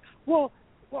embassy there. Well,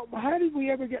 how did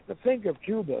we ever get to think of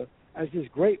Cuba as this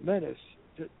great menace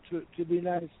to the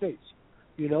United States?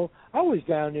 You know, I was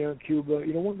down there in Cuba.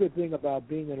 You know, one good thing about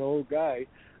being an old guy,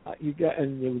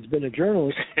 and it was been a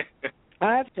journalist,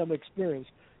 I have some experience.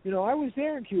 You know, I was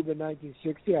there in Cuba in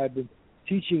 1960. I'd been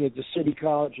teaching at the City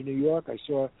College in New York. I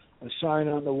saw a sign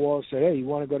on the wall that said, "Hey, you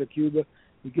want to go to Cuba?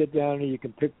 You get down there, you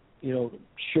can pick, you know,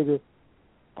 sugar,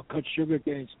 cut sugar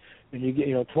canes, and you get,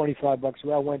 you know, $25."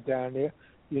 Well, I went down there,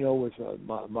 you know, with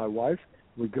my wife.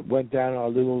 We went down our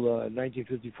little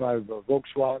 1955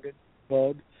 Volkswagen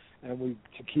Bug, and we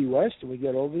to Key West, and we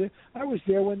get over there. I was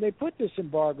there when they put this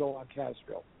embargo on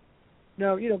Castro.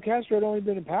 Now, you know, Castro had only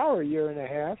been in power a year and a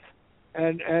half,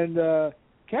 and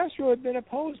Castro had been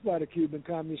opposed by the Cuban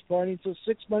Communist Party until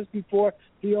 6 months before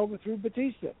he overthrew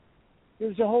Batista. It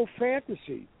was a whole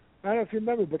fantasy. I don't know if you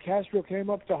remember, but Castro came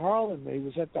up to Harlem. He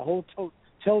was at the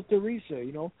Hotel Teresa.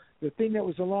 You know, the thing that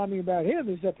was alarming about him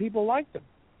is that people liked him.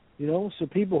 You know, so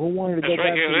people who wanted to go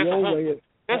back to the old way.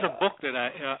 There's a book that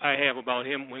I have about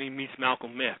him when he meets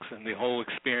Malcolm X and the whole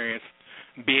experience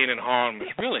being in Harlem.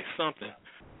 It's really something.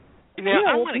 Now,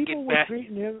 I want to get back.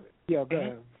 Treating him. Yeah, go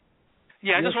ahead.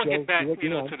 Yeah, I just want to get back, you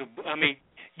know, to the. I mean,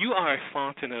 you are a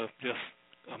fountain of just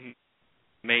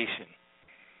information.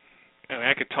 I mean,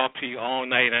 I could talk to you all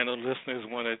night. I know listeners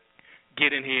want to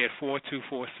get in here at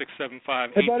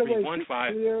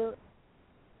 424-675-8315.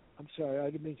 I'm sorry, I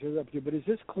didn't mean to interrupt you, but is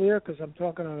this clear? Because I'm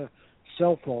talking on a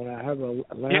cell phone. I have a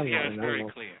landline. Yeah, it's very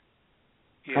clear.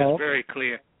 Yeah, it's very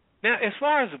clear. Now, as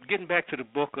far as getting back to the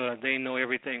book, They Know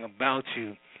Everything About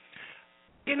You,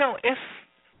 you know,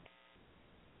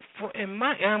 I'm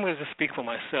going to speak for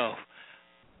myself.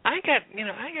 I got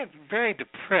very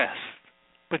depressed,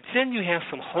 but then you have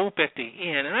some hope at the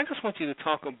end, and I just want you to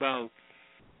talk about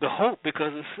the hope,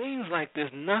 because it seems like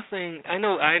there's nothing. I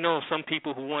know some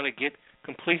people who want to get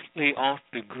completely off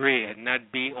the grid,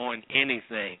 not be on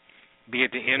anything, be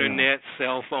it the internet,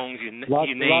 cell phones, you name it.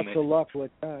 Lots of luck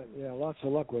with that. Yeah, lots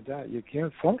of luck with that. You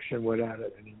can't function without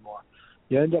it anymore.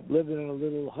 You end up living in a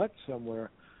little hut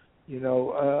somewhere. You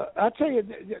know, I'll tell you,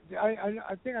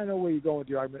 I think I know where you're going with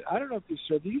your argument. I don't know if you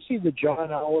saw. Do you see the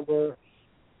John Oliver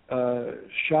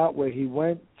shot where he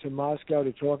went to Moscow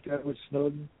to talk to Edward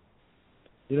Snowden?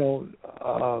 You know,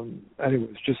 and it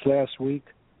was just last week.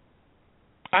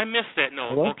 I missed that. No,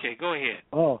 hello? Okay, go ahead.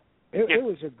 Oh, it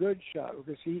was a good shot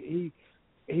because he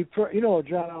you know,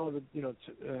 John Oliver, you know,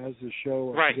 has the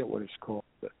show. I forget what it's called.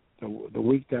 The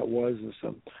week that was or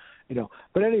something. You know,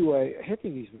 but anyway, I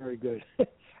think he's very good.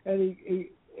 And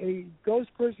he goes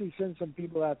personally, sends some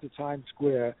people out to Times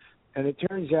Square, and it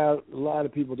turns out a lot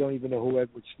of people don't even know who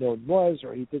Edward Snowden was,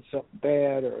 or he did something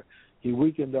bad, or he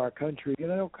weakened our country, you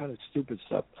know, kind of stupid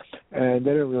stuff. And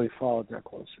they don't really follow it that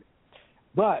closely.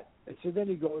 But, so then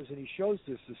he goes and he shows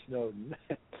this to Snowden,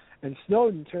 and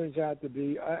Snowden turns out to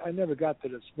be, I never got to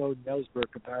the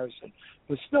Snowden-Ellsberg comparison,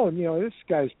 but Snowden, you know, this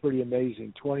guy's pretty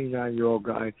amazing, 29-year-old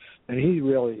guy, and he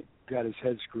really got his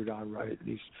head screwed on right.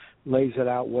 He lays it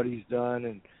out what he's done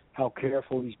and how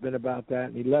careful he's been about that,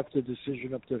 and he left the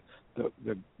decision up to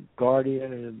the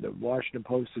Guardian and the Washington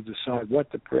Post to decide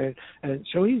what to print, and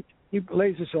so he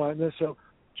lays this on. And so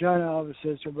John Oliver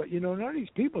says to him, but, you know, none of these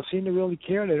people seem to really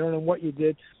care. They don't know what you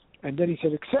did. And then he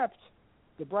said, except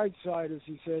the bright side is,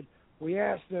 he said, we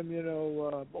asked them, you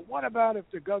know, but what about if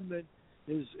the government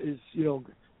is you know,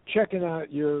 checking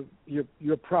out your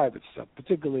private stuff,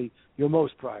 particularly your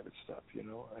most private stuff, you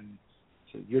know, and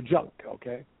so your junk,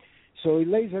 okay? So he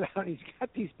lays it out. He's got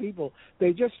these people.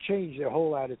 They just change their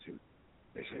whole attitude.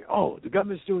 They say, "Oh, the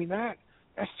government's doing that.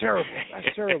 That's terrible.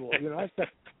 That's terrible. You know,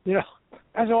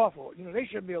 that's awful. You know, they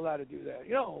shouldn't be allowed to do that.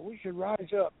 You know, we should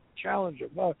rise up, challenge them.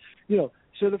 Well, you know."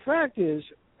 So the fact is,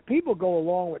 people go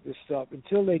along with this stuff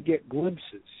until they get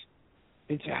glimpses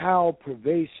into how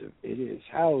pervasive it is,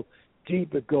 how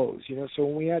deep it goes. You know, so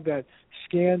when we had that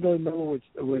scandal, remember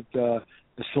with the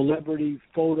celebrity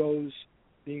photos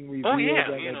being revealed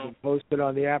that had been posted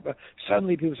on the app,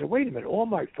 suddenly people say, "Wait a minute, all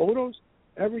my photos,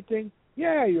 everything."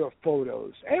 Yeah, your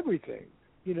photos, everything.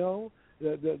 You know,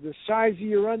 the size of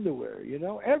your underwear. You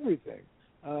know, everything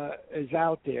is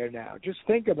out there now. Just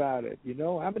think about it. You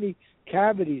know, how many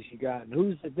cavities you got, and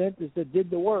who's the dentist that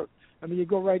did the work. I mean, you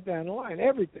go right down the line,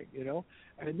 everything. You know,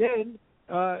 and then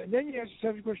you ask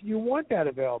yourself the question: do you want that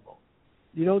available?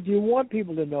 You know, do you want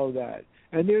people to know that?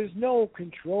 And there's no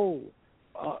control.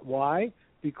 Why?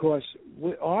 Because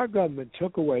our government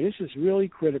took away. This is really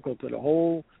critical to the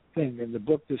whole thing, and the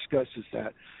book discusses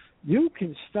that. You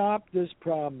can stop this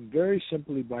problem very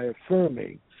simply by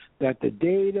affirming that the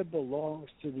data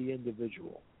belongs to the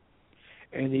individual.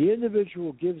 and the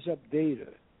individual gives up data,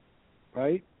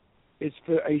 right, it's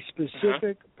for a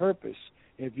specific purpose.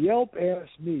 If Yelp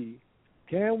asks me,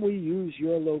 can we use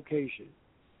your location,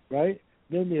 right,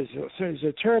 then there's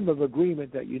a term of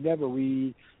agreement that you never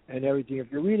read and everything.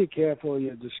 If you read it carefully,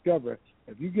 you'll discover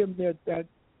if you give them that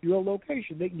your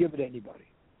location, they can give it to anybody.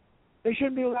 They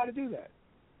shouldn't be allowed to do that.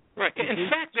 Right. In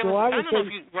fact, I don't know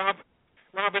if you, Robert,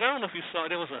 I don't know if you saw,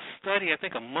 there was a study, I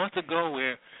think a month ago,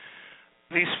 where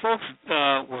these folks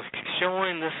were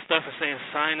showing this stuff and saying,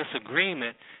 sign this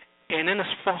agreement, and in a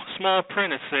small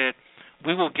print it said,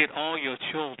 we will get all your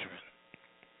children.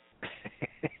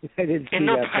 I didn't see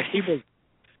that.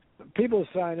 But people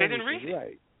sign they anything. Didn't read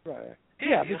it. Right.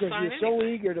 Yeah, because you're so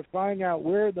eager to find out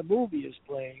where the movie is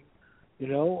playing,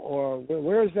 or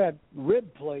where's that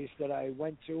rib place that I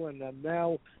went to, and I'm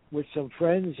now with some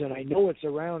friends, and I know it's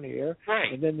around here.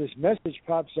 Right. And then this message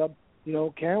pops up,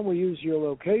 can we use your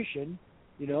location,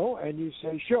 and you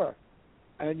say, sure.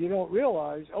 And you don't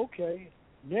realize, okay,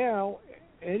 now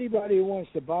anybody who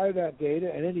wants to buy that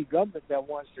data and any government that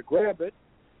wants to grab it,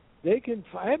 they can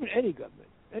find any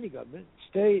government,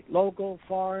 state, local,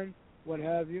 foreign, what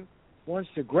have you, wants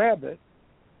to grab it,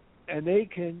 and they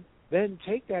can then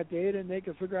take that data and they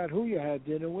can figure out who you had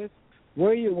dinner with,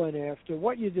 where you went after,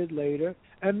 what you did later,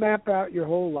 and map out your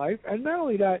whole life. And not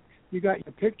only that, you got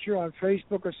your picture on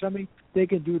Facebook or something, they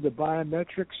can do the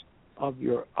biometrics of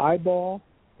your eyeball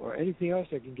or anything else.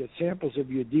 They can get samples of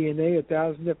your DNA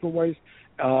 1,000 different ways.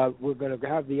 We're going to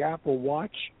have the Apple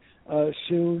Watch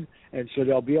soon, and so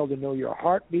they'll be able to know your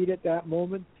heartbeat at that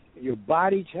moment, your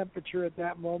body temperature at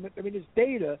that moment. I mean, this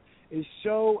data is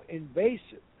so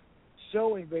invasive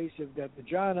that the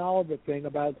John Oliver thing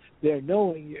about their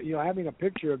knowing, having a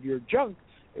picture of your junk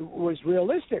was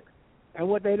realistic. And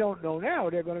what they don't know now,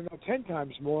 they're going to know 10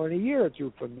 times more in a year or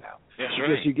two from now. That's because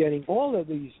right. You're getting all of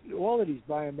these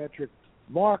biometric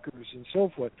markers and so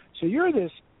forth. So you're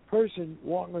this person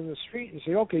walking on the street and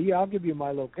say, okay, yeah, I'll give you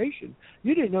my location.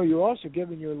 You didn't know you're also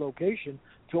giving your location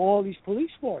to all these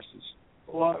police forces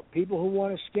or people who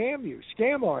want to scam you,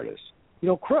 scam artists,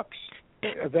 crooks.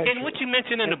 Eventually. And what you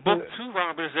mentioned in the book, too,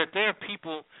 Robert, is that there are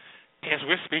people, as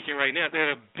we're speaking right now, that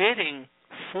are bidding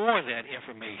for that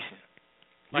information.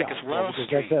 Like it's Wall Street.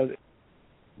 That's how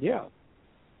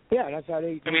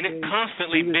they... I mean, they're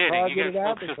constantly bidding. You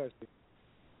got folks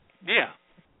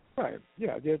Right.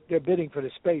 Yeah, they're bidding for the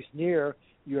space near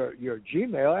your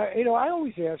Gmail. I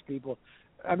always ask people,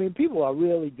 people are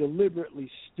really deliberately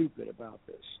stupid about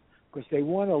this because they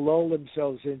want to lull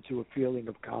themselves into a feeling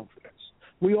of confidence.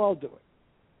 We all do it.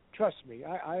 Trust me,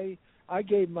 I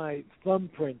gave my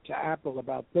thumbprint to Apple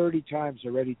about 30 times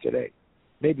already today,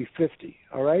 maybe 50,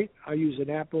 all right? I use an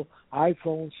Apple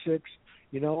iPhone 6,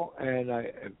 and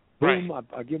boom, right.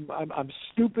 I'm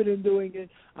stupid in doing it.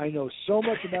 I know so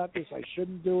much about this, I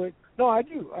shouldn't do it. No, I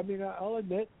do. I'll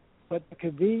admit, but the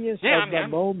convenience of the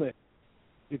moment,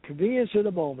 I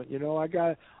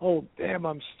got,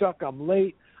 I'm stuck, I'm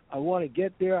late. I want to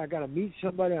get there. I got to meet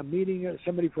somebody. I'm meeting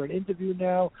somebody for an interview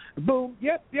now. Boom.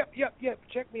 Yep.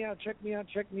 Check me out.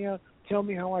 Tell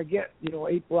me how I get,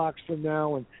 8 blocks from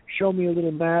now and show me a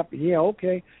little map. Yeah,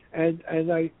 okay. And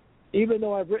I, even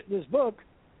though I've written this book,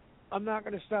 I'm not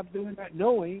going to stop doing that,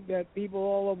 knowing that people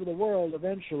all over the world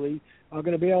eventually are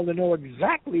going to be able to know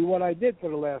exactly what I did for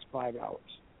the last 5 hours.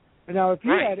 And now, if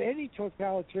you had any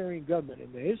totalitarian government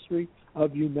in the history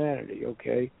of humanity,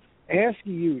 okay,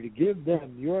 asking you to give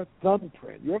them your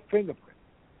thumbprint, your fingerprint,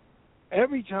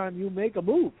 every time you make a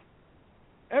move,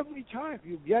 every time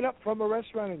you get up from a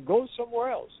restaurant and go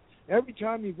somewhere else, every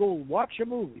time you go watch a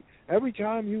movie, every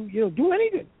time you do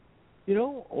anything,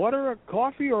 order a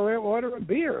coffee or order a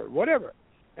beer or whatever,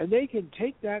 and they can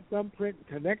take that thumbprint and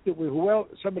connect it with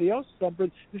somebody else's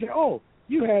thumbprint and say, oh,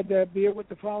 you had that beer with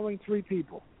the following 3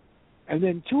 people. And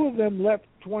then 2 of them left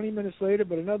 20 minutes later,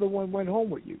 but another one went home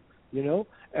with you.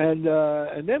 And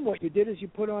then what you did is you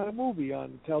put on a movie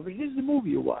on television. This is the movie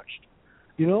you watched,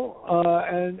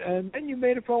 and then you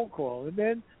made a phone call, and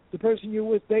then the person you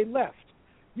were with, they left.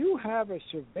 You have a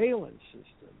surveillance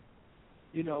system,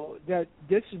 that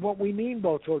this is what we mean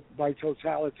by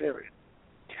totalitarian.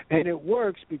 And it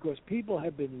works because people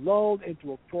have been lulled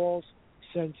into a false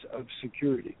sense of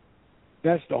security.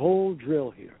 That's the whole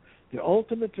drill here. The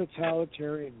ultimate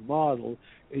totalitarian model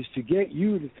is to get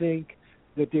you to think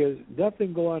that there's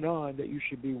nothing going on that you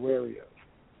should be wary of,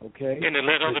 okay? And to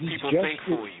let other people think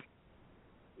for you.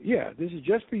 Yeah, this is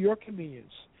just for your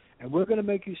convenience, and we're going to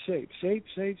make you safe.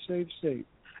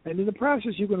 And in the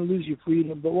process, you're going to lose your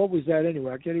freedom, but what was that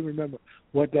anyway? I can't even remember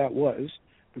what that was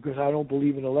because I don't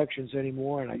believe in elections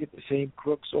anymore, and I get the same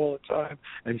crooks all the time,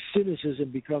 and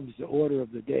cynicism becomes the order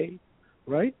of the day,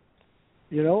 right?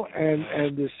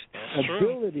 and this That's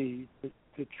ability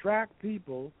to track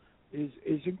people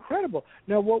is incredible.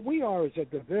 Now, what we are is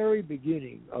at the very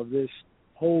beginning of this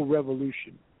whole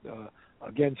revolution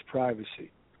against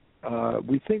privacy.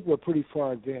 We think we're pretty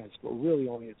far advanced, but we're really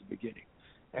only at the beginning.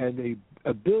 And the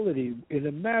ability, in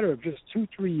a matter of just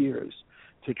 2-3 years,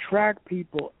 to track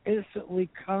people instantly,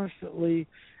 constantly,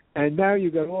 and now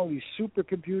you've got all these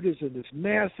supercomputers and this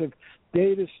massive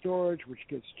data storage, which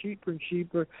gets cheaper and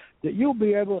cheaper, that you'll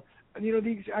be able.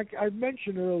 I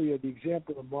mentioned earlier the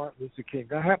example of Martin Luther King.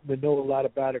 I happen to know a lot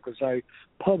about it because I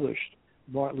published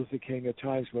Martin Luther King at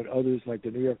times when others, like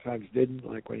the New York Times, didn't,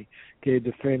 like when he gave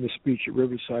the famous speech at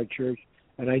Riverside Church,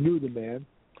 and I knew the man.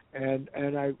 And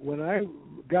when I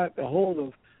got a hold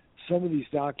of some of these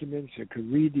documents and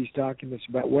could read these documents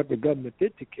about what the government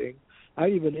did to King, I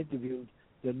even interviewed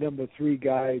the number 3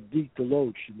 guy, Deke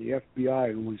DeLoach, in the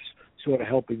FBI, who was sort of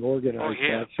helping organize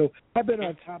that. So I've been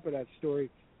on top of that story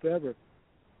forever.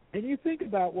 And you think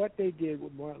about what they did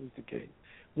with Martin Luther King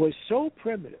was so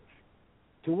primitive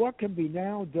to what can be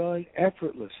now done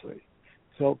effortlessly.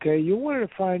 So, okay, you wanted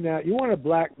to find out, you want to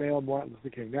blackmail Martin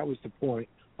Luther King. That was the point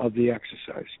of the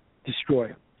exercise, destroy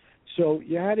him. So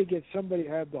you had to get somebody to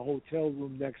have the hotel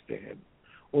room next to him,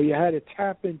 or you had to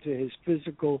tap into his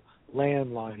physical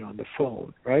landline on the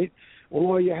phone, right?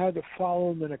 Or you had to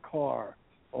follow him in a car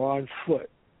or on foot,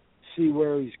 see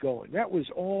where he's going. That was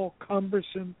all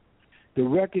cumbersome. The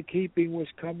record keeping was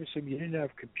cumbersome. You didn't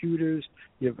have computers.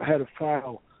 You had to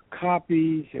file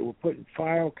copies. They were put in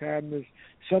file cabinets.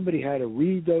 Somebody had to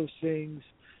read those things.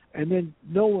 And then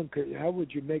no one could, how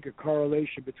would you make a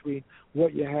correlation between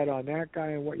what you had on that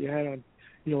guy and what you had on,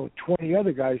 20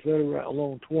 other guys, let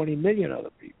alone 20 million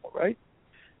other people, right?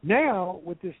 Now,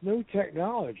 with this new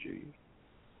technology,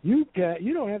 you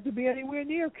don't have to be anywhere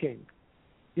near King.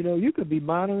 You could be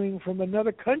monitoring from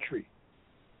another country.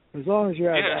 As long as you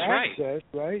have access,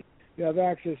 right? You have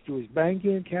access to his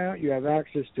banking account. You have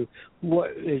access to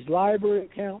his library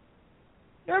account.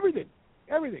 Everything.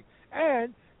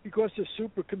 And because of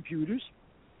supercomputers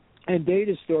and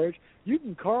data storage, you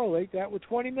can correlate that with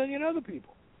 20 million other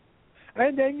people.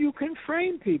 And then you can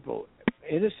frame people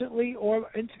innocently or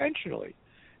intentionally.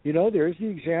 There's the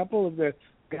example of the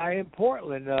guy in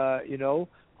Portland,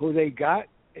 who they got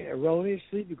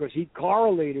erroneously because he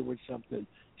correlated with something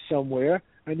somewhere,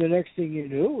 and the next thing you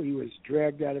knew, he was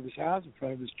dragged out of his house in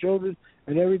front of his children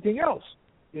and everything else,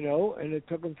 and it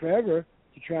took him forever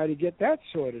to try to get that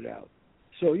sorted out.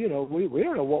 So, we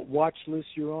don't know what watch list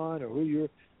you're on or who you're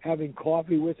having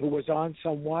coffee with who was on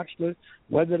some watch list,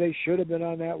 whether they should have been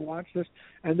on that watch list.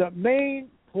 And the main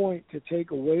point to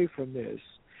take away from this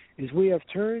is we have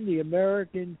turned the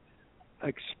American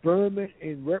experiment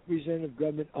in representative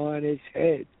government on its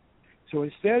head. So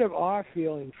instead of our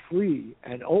feeling free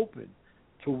and open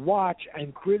to watch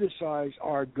and criticize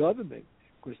our government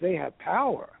because they have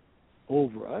power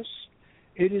over us,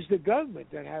 it is the government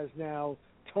that has now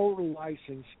total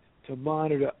license to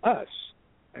monitor us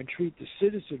and treat the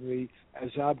citizenry as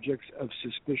objects of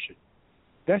suspicion.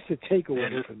 That's the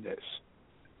takeaway from this.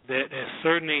 That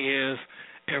certainly is.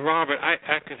 And Robert,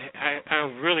 I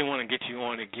really want to get you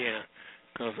on again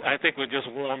because I think we're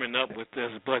just warming up with this.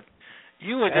 But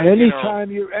you were just,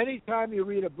 anytime you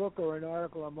read a book or an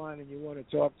article I'm on and you want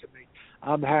to talk to me,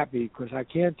 I'm happy because I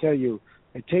can't tell you.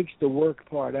 It takes the work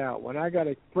part out. When I got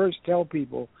to first tell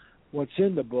people what's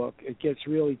in the book, it gets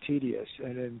really tedious,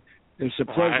 and then it's a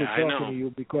pleasure talking to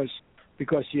you because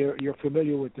you're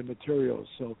familiar with the materials.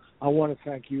 So I want to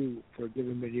thank you for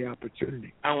giving me the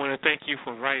opportunity. I want to thank you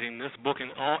for writing this book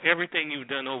and everything you've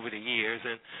done over the years.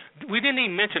 And we didn't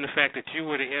even mention the fact that you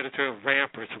were the editor of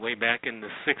Ramparts way back in the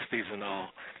 60s and all.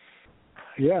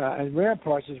 Yeah, and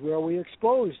Ramparts is where we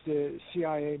exposed the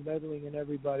CIA meddling in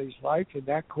everybody's life, and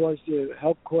that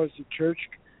helped cause the church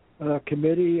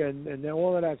committee, and then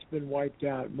all of that's been wiped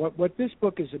out. What this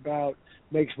book is about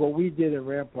makes what we did in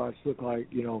Ramparts look like,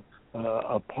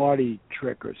 a party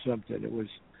trick or something. It was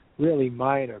really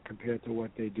minor compared to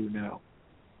what they do now.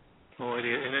 Oh, it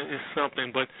is, and it is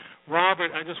something. But,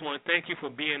 Robert, I just want to thank you for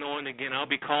being on again. I'll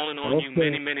be calling on you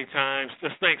many, many times.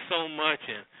 Just thanks so much,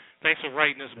 and thanks for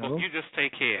writing this book. You just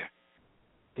take care.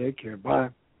 Take care. Bye.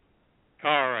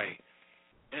 All right.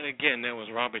 And again, that was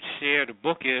Robert Scheer. The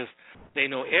book is They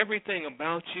Know Everything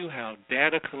About You, How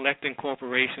Data Collecting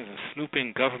Corporations and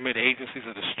Snooping Government Agencies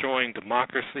Are Destroying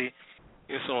Democracy.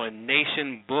 It's on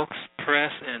Nation Books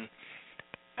Press. And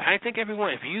I think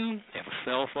everyone, if you have a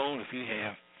cell phone, if you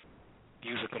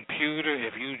use a computer,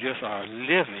 if you just are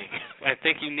living, I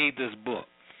think you need this book.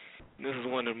 This is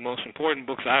one of the most important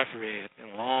books I've read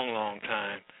in a long, long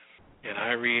time. and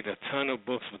I read a ton of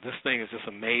books, but this thing is just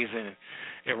amazing.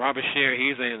 And Robert Scheer,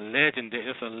 he's a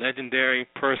legendary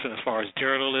person as far as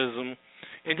journalism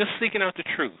and just seeking out the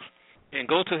truth. And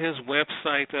go to his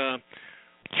website,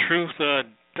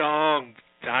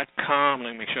 truthdog.com.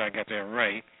 Let me make sure I got that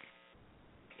right.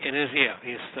 It is,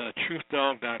 it's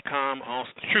truthdog.com,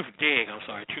 also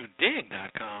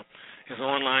truthdig.com. His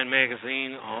online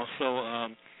magazine. Also,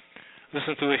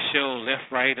 listen to his show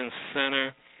Left, Right, and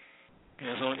Center.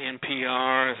 It's on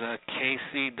NPR, it's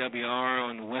KCWR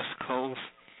on the West Coast.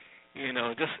 You know,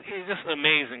 he's just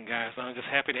amazing, guys. So I'm just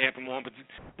happy to have him on. But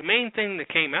the main thing that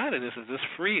came out of this is this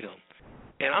freedom.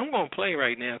 And I'm going to play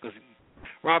right now because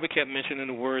Robert kept mentioning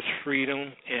the words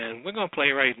freedom, and we're going to play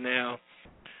right now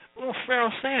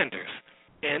Pharoah Sanders.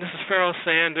 And this is Pharoah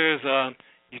Sanders,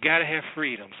 You Gotta Have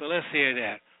Freedom. So let's hear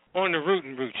that on the Root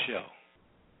and Root Show.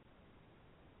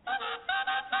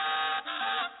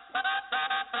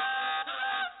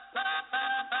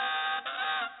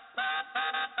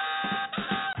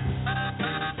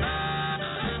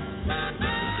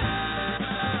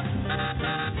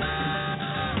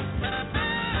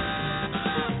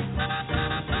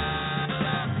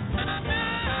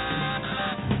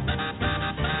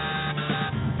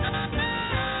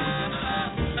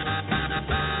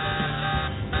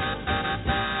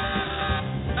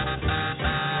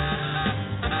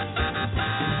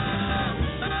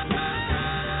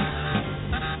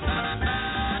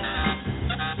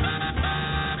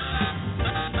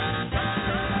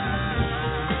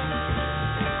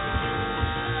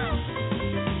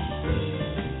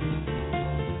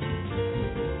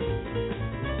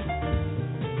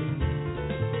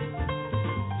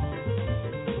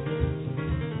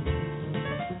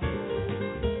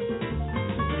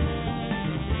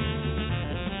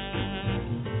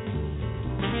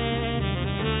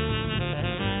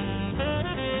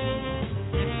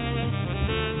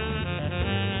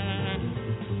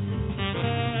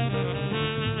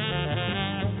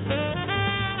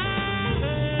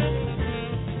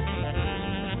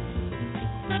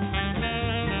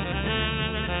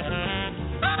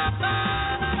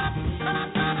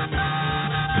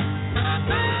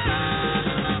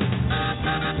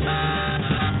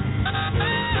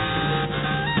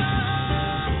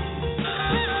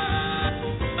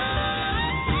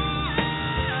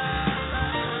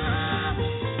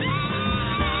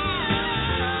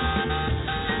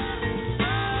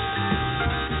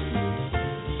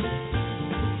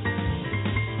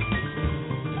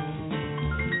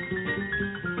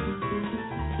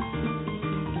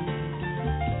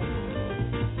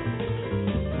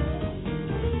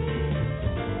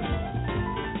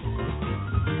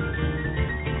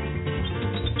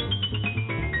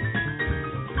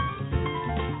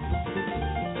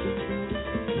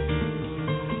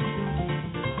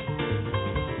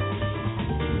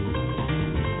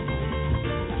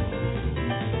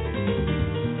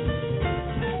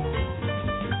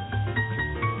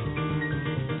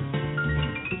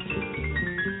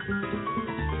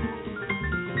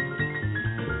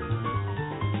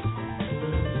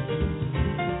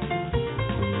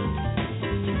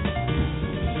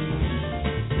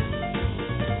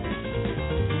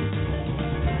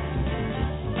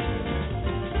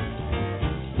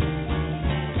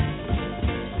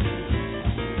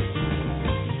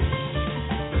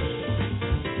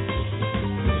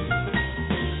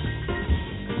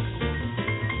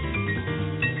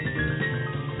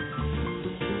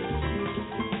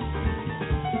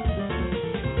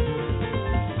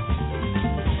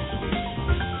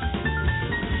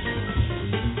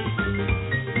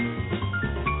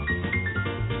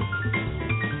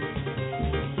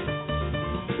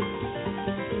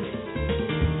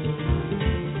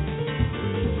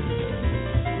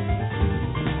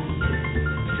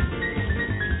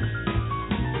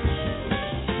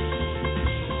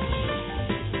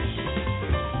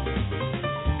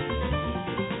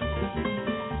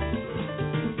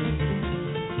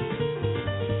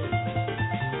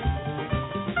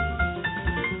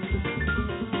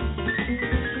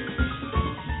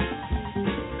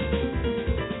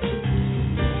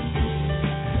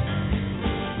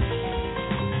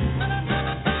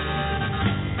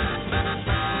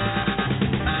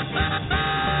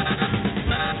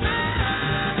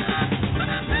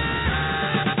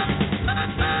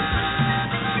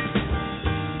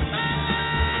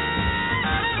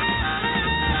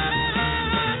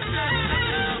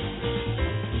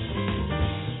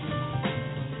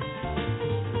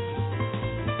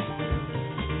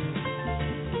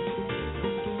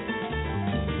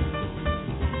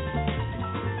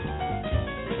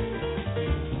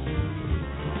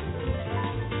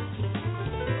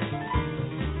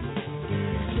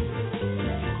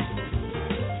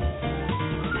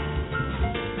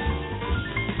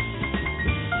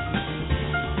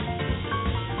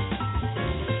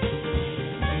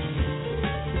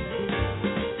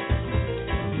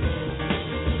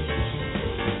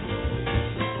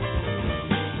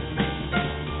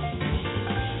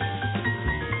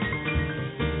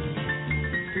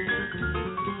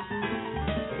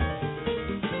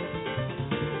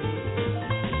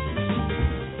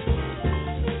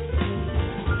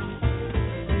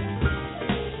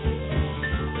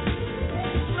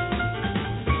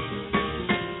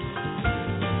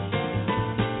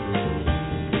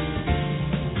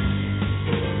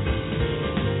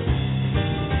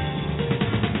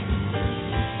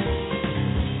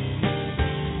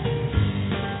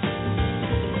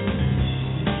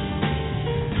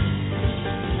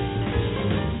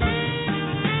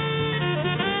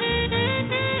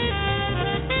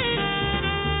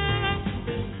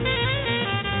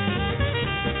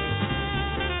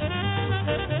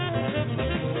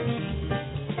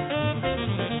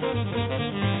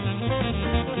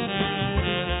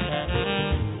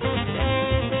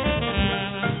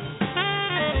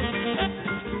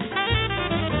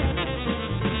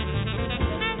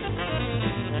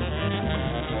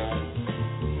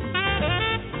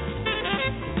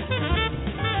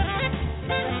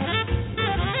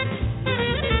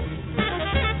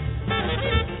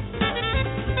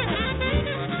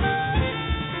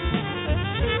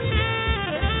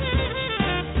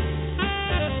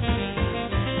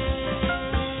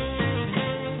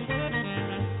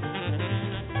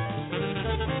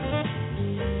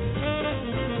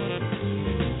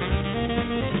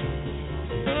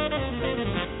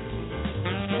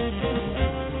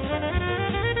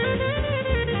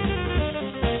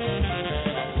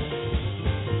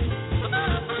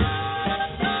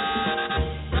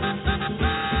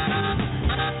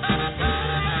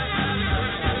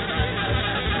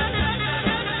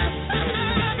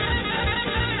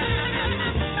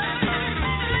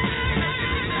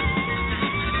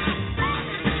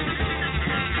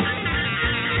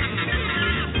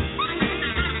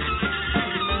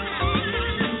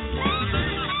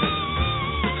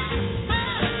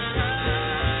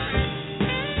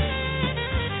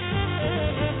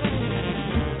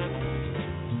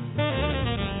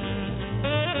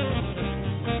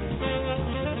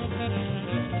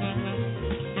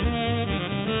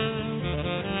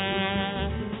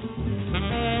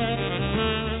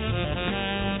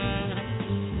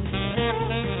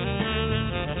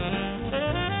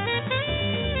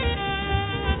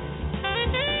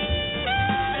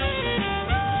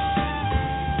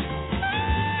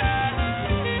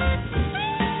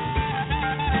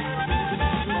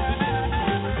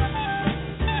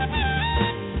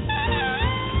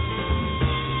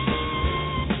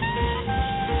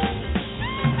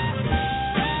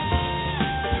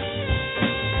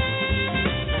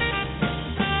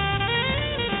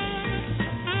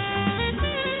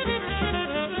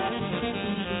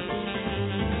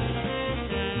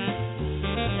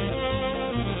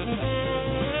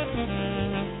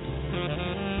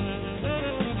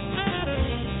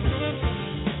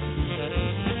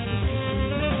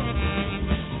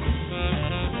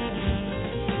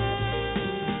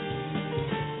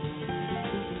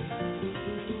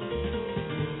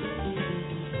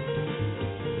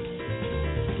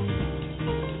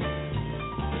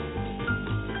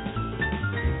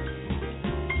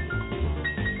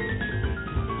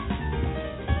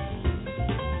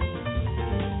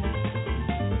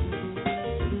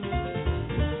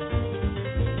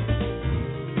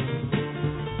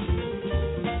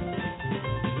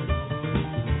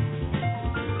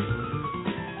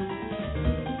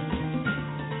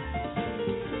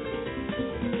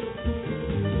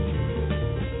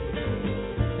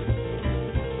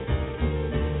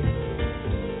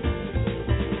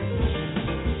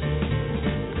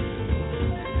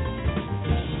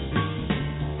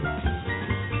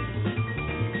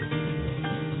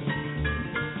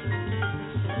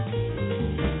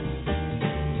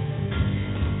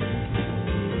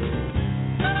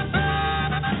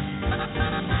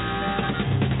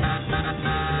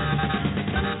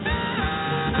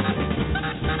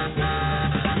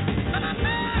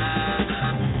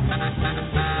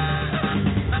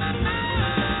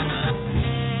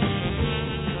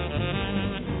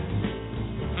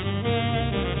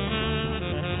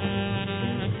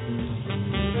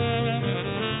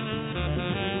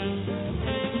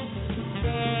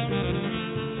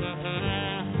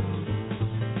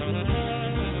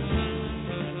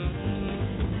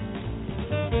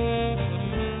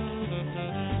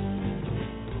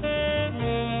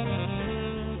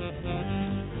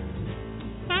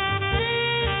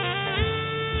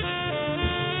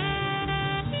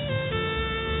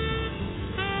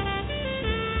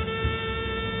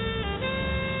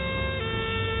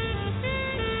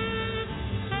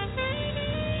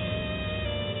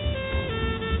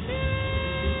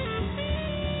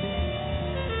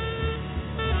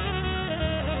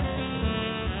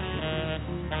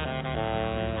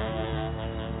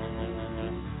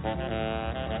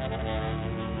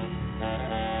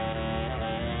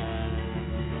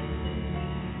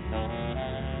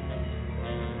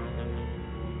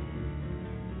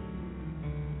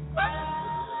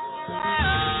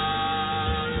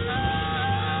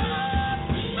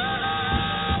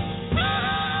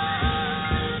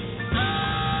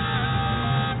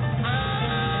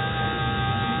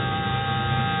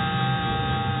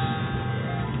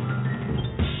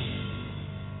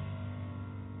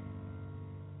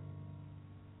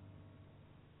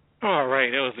 right.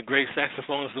 That was the great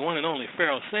saxophonist, the one and only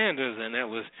Pharoah Sanders, and that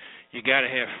was You Gotta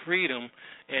Have Freedom,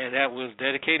 and that was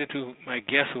dedicated to my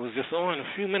guest who was just on a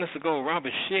few minutes ago,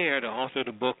 Robert Scheer, the author of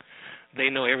the book, They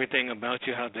Know Everything About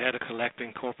You, How Data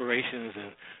Collecting Corporations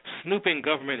and Snooping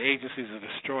Government Agencies Are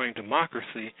Destroying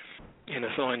Democracy, and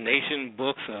it's on Nation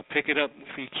Books. Pick it up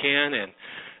if you can, and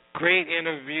great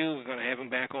interview. We're going to have him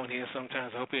back on here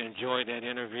sometimes. I hope you enjoyed that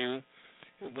interview.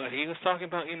 But he was talking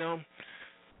about,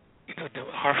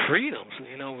 our freedoms.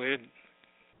 There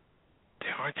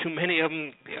aren't too many of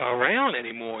them around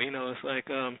anymore. It's like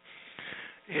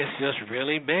it's just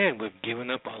really bad. We've given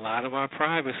up a lot of our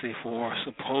privacy for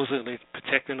supposedly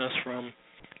protecting us from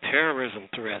terrorism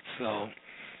threats. So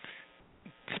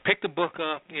just pick the book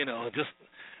up, just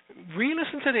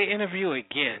re-listen to the interview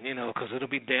again, because it'll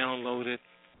be downloaded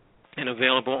and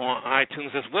available on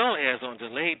iTunes as well as on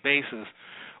delayed basis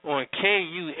on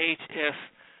KUHS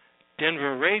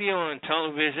Denver Radio and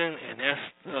Television, and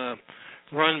that's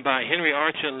run by Henry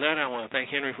Archer Letta. I want to thank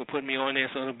Henry for putting me on there,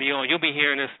 so it'll be on. You'll be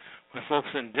hearing this with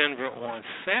folks in Denver on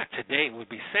today. It would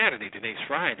be Saturday. Today's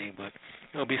Friday, but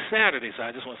it'll be Saturday, so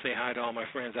I just want to say hi to all my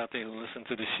friends out there who listen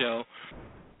to the show.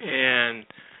 And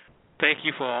thank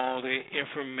you for all the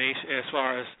information as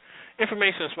far as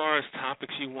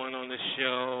topics you want on the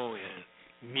show and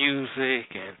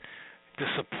music and the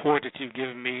support that you've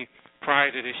given me prior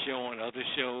to this show and other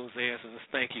shows there. So just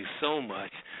thank you so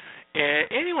much.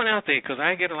 And anyone out there, because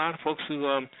I get a lot of folks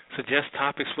who suggest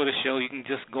topics for the show, you can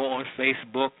just go on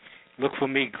Facebook, look for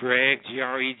me, Greg,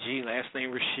 Greg, last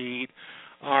name Rasheed,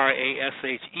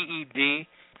 Rasheed.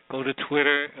 Go to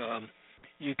Twitter.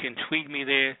 You can tweet me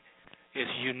there.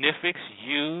 It's Unifix,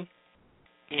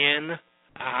 UNI,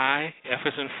 F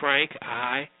as in Frank,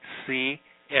 IC,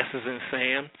 S as in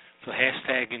Sam. So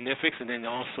hashtag Unifix, and then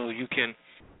also you can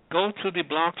go to the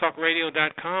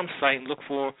blogtalkradio.com site and look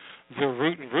for The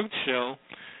Root and Root Show,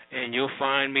 and you'll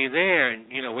find me there. And,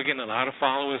 we're getting a lot of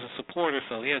followers and supporters,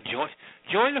 so,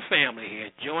 join the family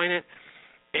here. Join it.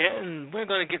 And we're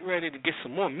going to get ready to get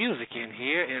some more music in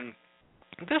here. And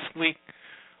this week,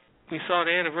 we saw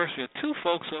the anniversary of two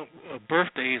folks'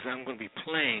 birthdays I'm going to be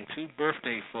playing, two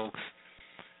birthday folks,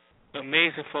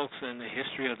 amazing folks in the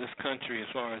history of this country as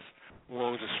far as,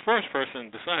 was this first person,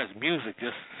 besides music,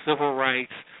 just civil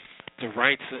rights, the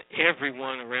rights of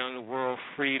everyone around the world,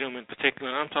 freedom in particular.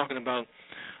 And I'm talking about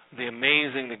the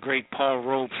great Paul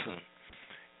Robeson.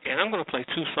 And I'm going to play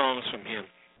two songs from him.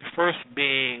 The first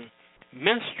being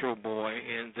Minstrel Boy,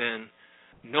 and then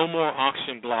No More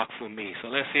Auction Block for Me. So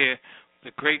let's hear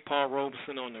the great Paul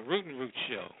Robeson on the Root and Root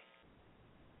Show.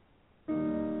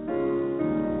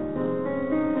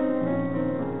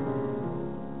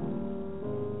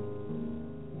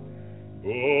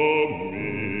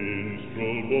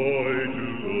 Minstrel boy to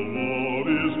the war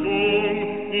is gone,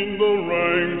 in the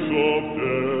ranks of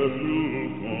death you'll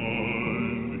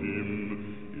find him.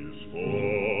 His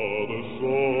father's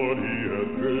sword he had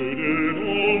girded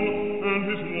on, and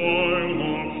his wild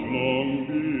heart slung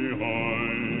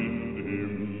behind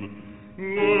him.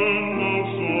 Learn thou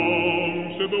song,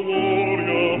 said the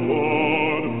warrior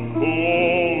bard,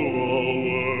 all the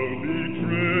world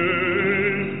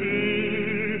betrays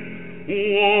thee.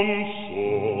 One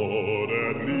sword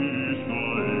at least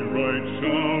thy right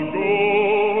shall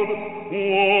guard,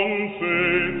 one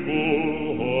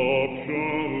faithful heart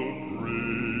shall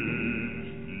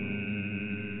praise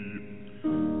thee.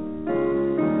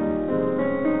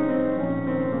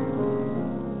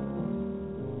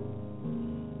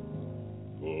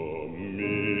 The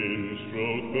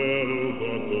minstrel felt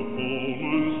that the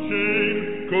foeman's chain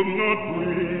could not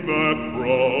bring that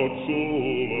proud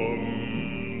soul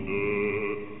under.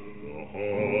 The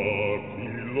heart he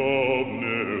loved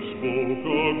ne'er spoke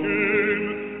again,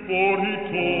 for he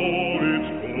tore its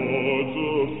cords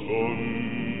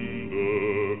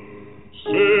asunder.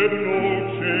 Said no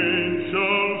chain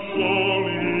shall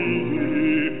sully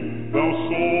thee, thou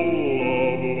soul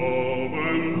of love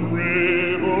and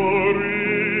bravery.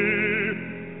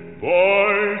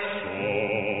 Thy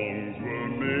songs were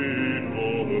made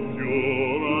for the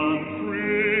pure and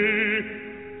free.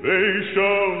 They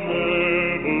shall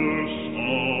never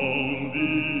sound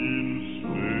in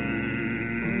slavery.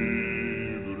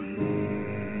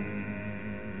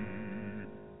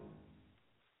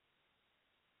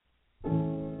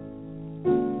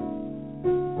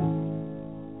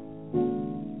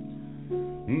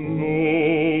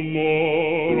 No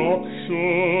more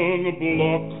auction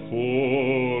block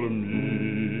for me.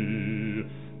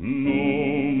 No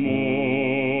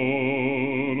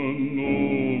more, no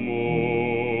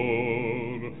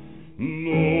more.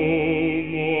 No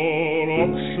more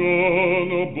auction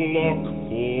block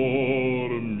for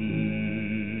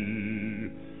me.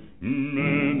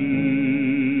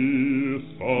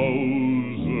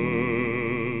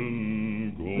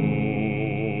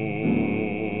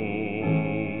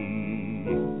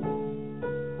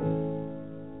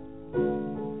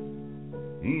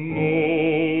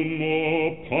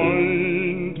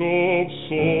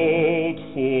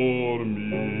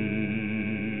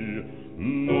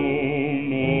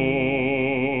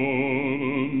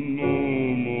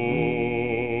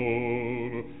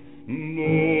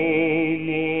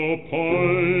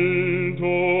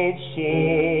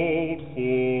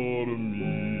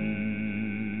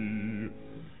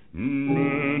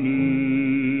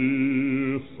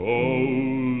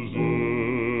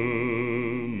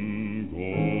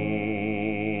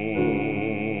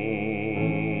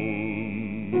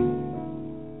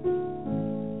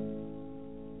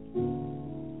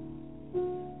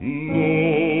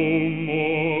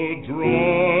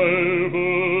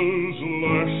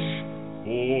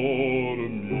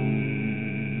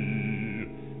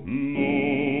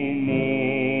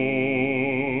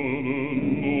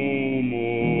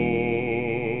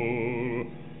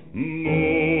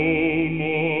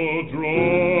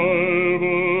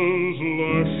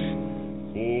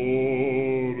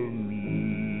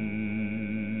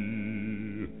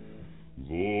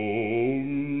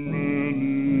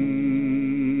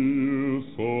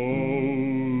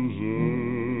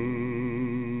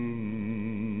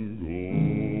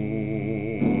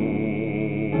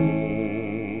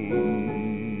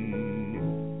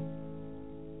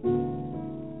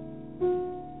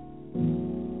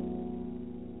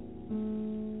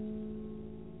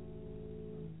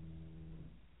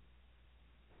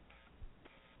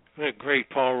 The great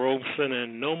Paul Robeson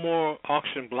and No More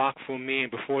Auction Block for Me,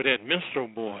 and before that, Minstrel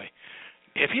Boy.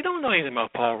 If you don't know anything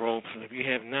about Paul Robeson, if you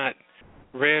have not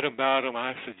read about him,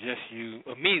 I suggest you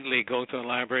immediately go to the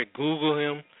library, Google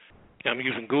him. I'm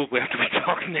using Google after we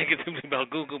talk negatively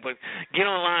about Google, but get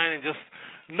online and just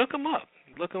look him up.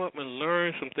 Look him up and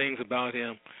learn some things about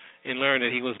him, and learn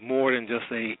that he was more than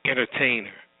just a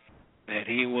entertainer, that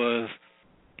he was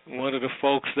one of the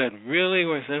folks that really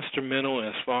was instrumental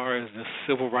as far as the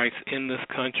civil rights in this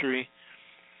country,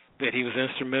 that he was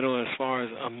instrumental as far as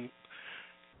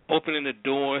opening the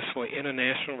doors for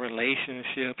international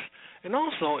relationships. And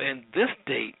also, in this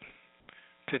date,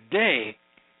 today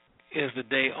is the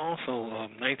day also of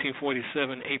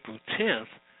 1947, April 10th,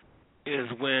 is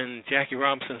when Jackie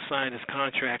Robinson signed his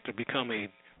contract to become a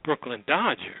Brooklyn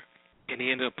Dodger. And he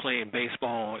ended up playing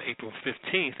baseball on April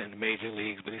 15th in the major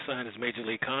leagues, but he signed his major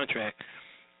league contract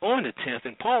on the 10th.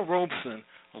 And Paul Robeson,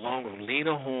 along with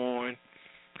Lena Horne,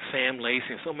 Sam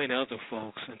Lacey, and so many other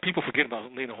folks, and people forget about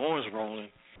Lena Horne's role in,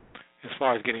 as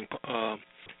far as getting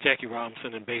Jackie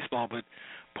Robinson in baseball, but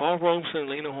Paul Robeson,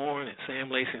 Lena Horne, and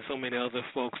Sam Lacey, and so many other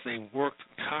folks, they worked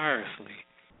tirelessly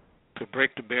to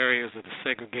break the barriers of the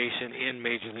segregation in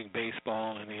Major League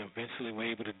Baseball, and they eventually were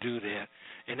able to do that.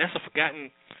 And that's a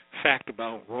forgotten fact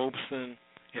about Robeson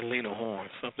and Lena Horne,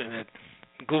 something that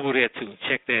Google that too,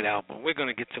 check that out. But we're going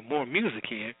to get to more music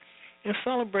here and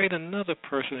celebrate another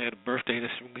person that had a birthday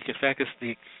this week. In fact, it's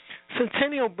the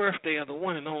centennial birthday of the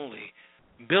one and only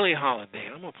Billie Holiday.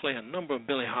 I'm going to play a number of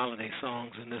Billie Holiday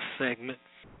songs in this segment,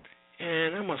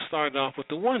 and I'm going to start off with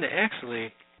the one that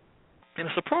actually, and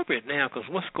it's appropriate now because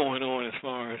what's going on as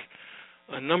far as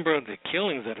a number of the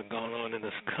killings that have gone on in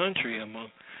this country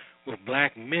with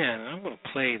black men. I'm going to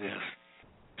play this,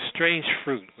 Strange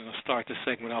Fruit. We're going to start this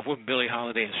segment off with Billie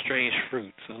Holiday and Strange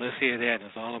Fruit. So let's hear that.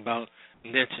 It's all about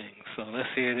lynching. So let's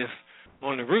hear this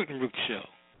on the Root and Root Show.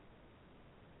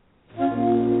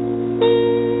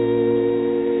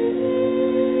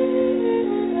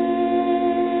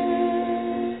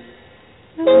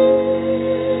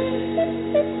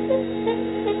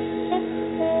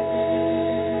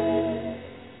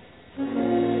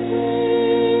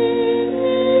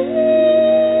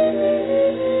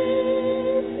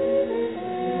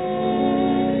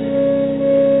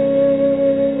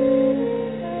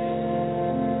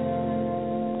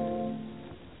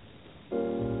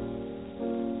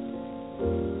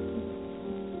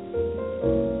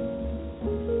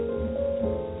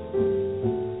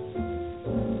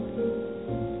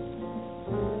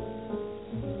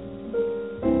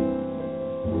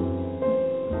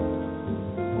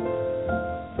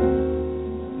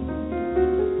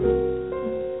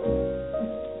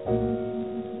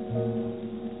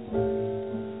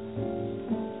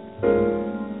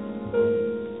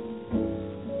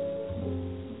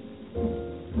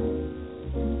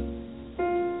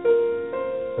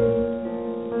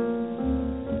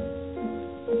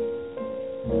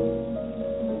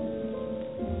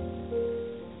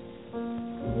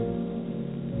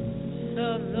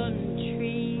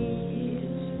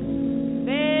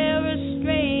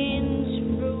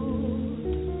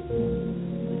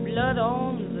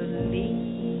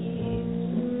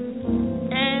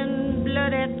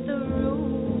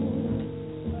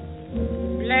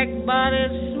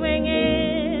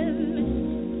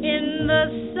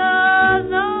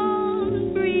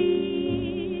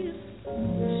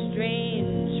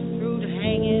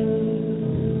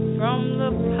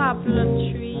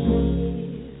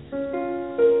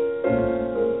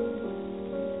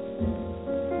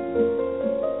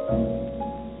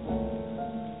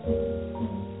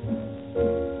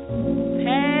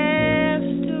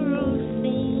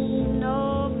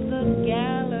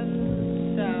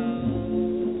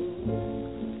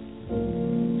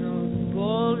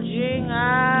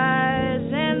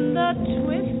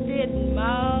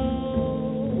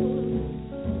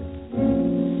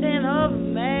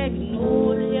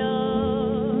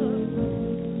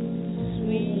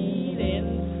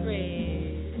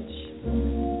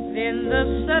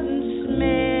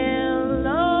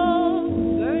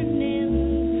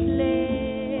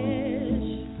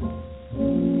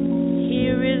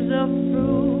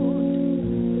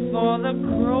 for the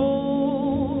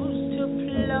crows to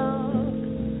pluck,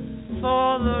 for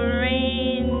the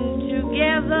rain to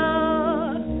gather,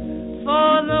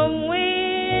 for the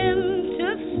wind to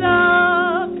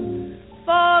suck,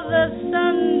 for the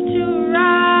sun to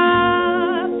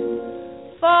rise,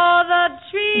 for the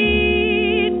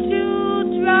tree to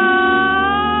drop.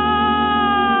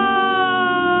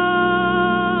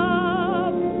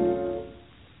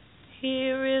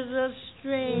 Here is a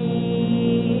strange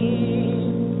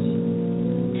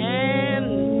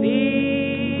and bitter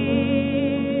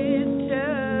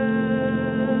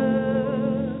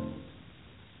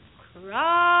cry.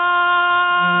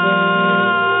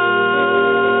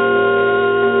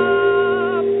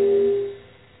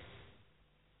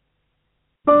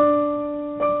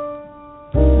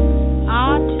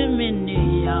 Autumn in New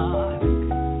York,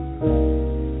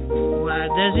 why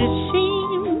does it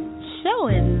seem so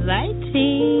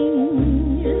inviting?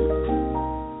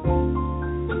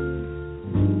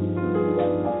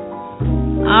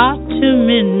 Autumn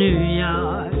in New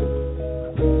York,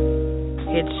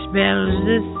 it spells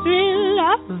the thrill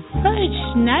of first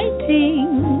nighting.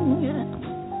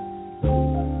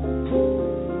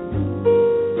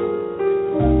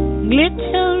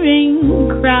 Glittering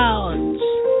crowds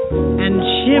and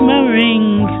shimmering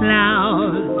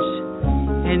clouds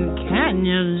and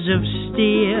canyons of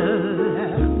steel,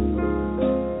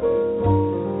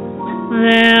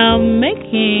 they're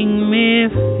making me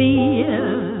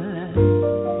feel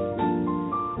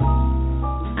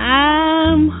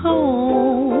I'm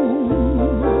home.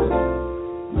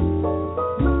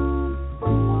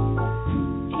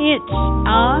 It's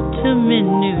autumn in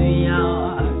New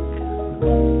York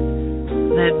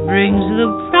that brings the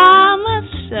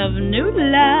promise of new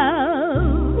love.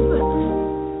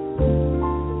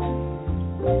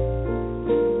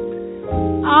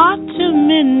 Autumn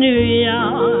in New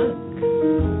York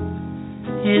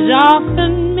is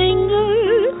often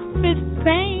mingled with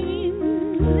pain.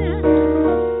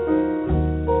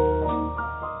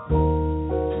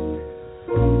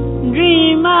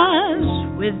 Dreamers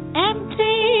with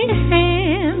empty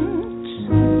hands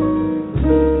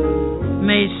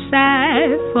may sigh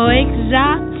for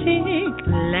exotic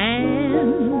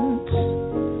lands.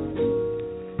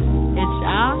 It's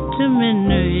autumn in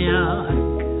New York.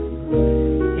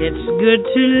 It's good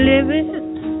to live it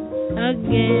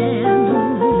again.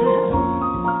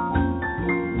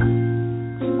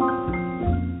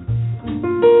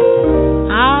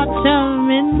 Autumn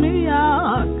in New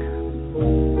York,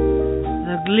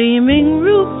 the gleaming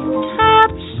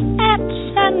rooftops at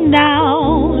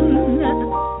sundown.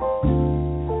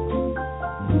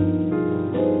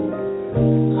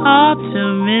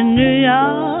 Autumn in New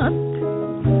York,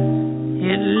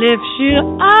 it lifts you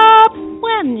up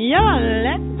when you're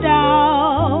let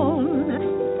down.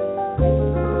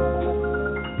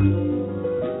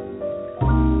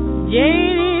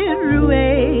 Jaded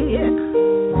Rouet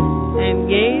and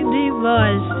gay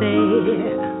divorcee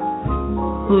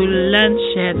who lunch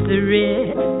at the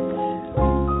Ritz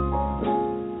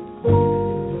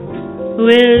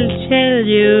will tell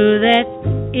you that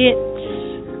it's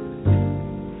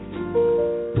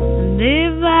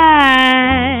divine.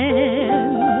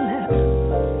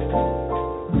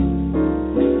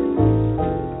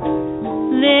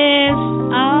 This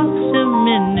autumn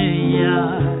in New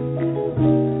York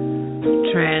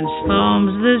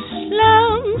transforms the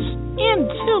slums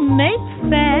into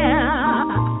Mayfair.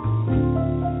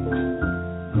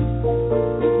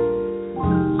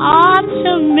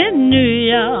 Autumn in New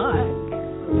York,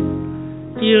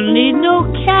 you'll need no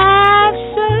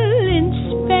castle in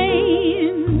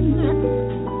Spain.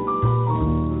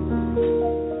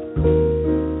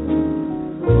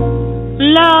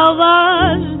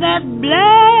 Lovers that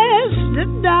bless the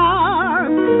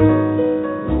dark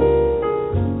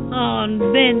on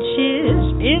benches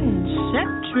in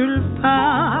Central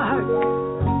Park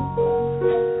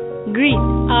greet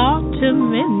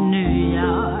autumn in New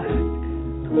York.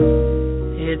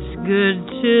 It's good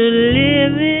to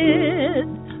live it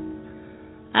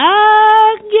again.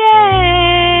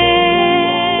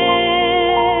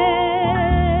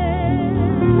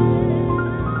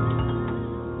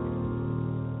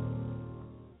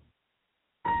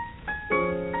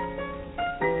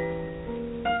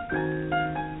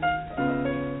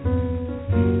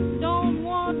 Don't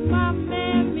want my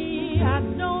mammy, I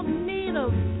don't need a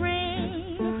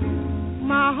friend.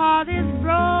 My heart is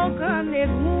broken, it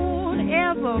won't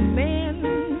ever mend.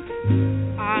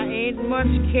 I ain't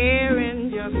much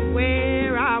caring just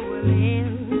where I will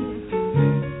end.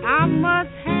 I must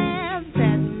have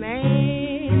that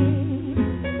man.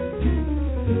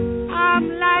 I'm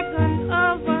like an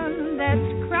oven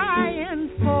that's crying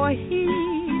for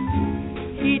heat.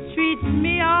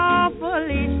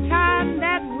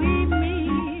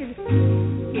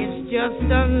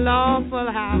 lawful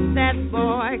how that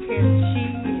boy can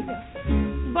cheat.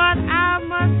 But I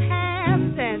must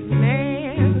have that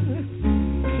man.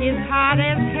 His heart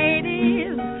is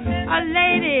Hades, a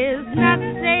lady's not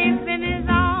safe in his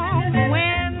arms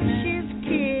when she's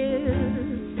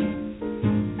kissed.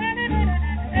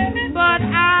 But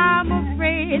I'm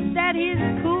afraid that he's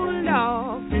cooled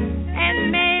off,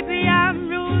 and maybe I'm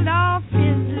ruled off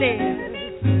his list.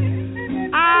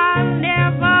 I'll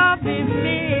never be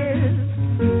missed.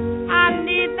 I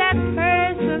need that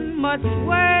person much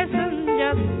worse than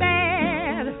just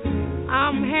bad.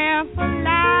 I'm half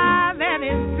alive and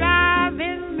it's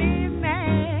driving me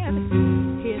mad.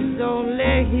 He's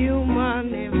only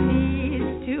human if he's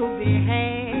to be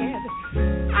had.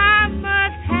 I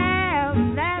must have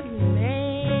that man.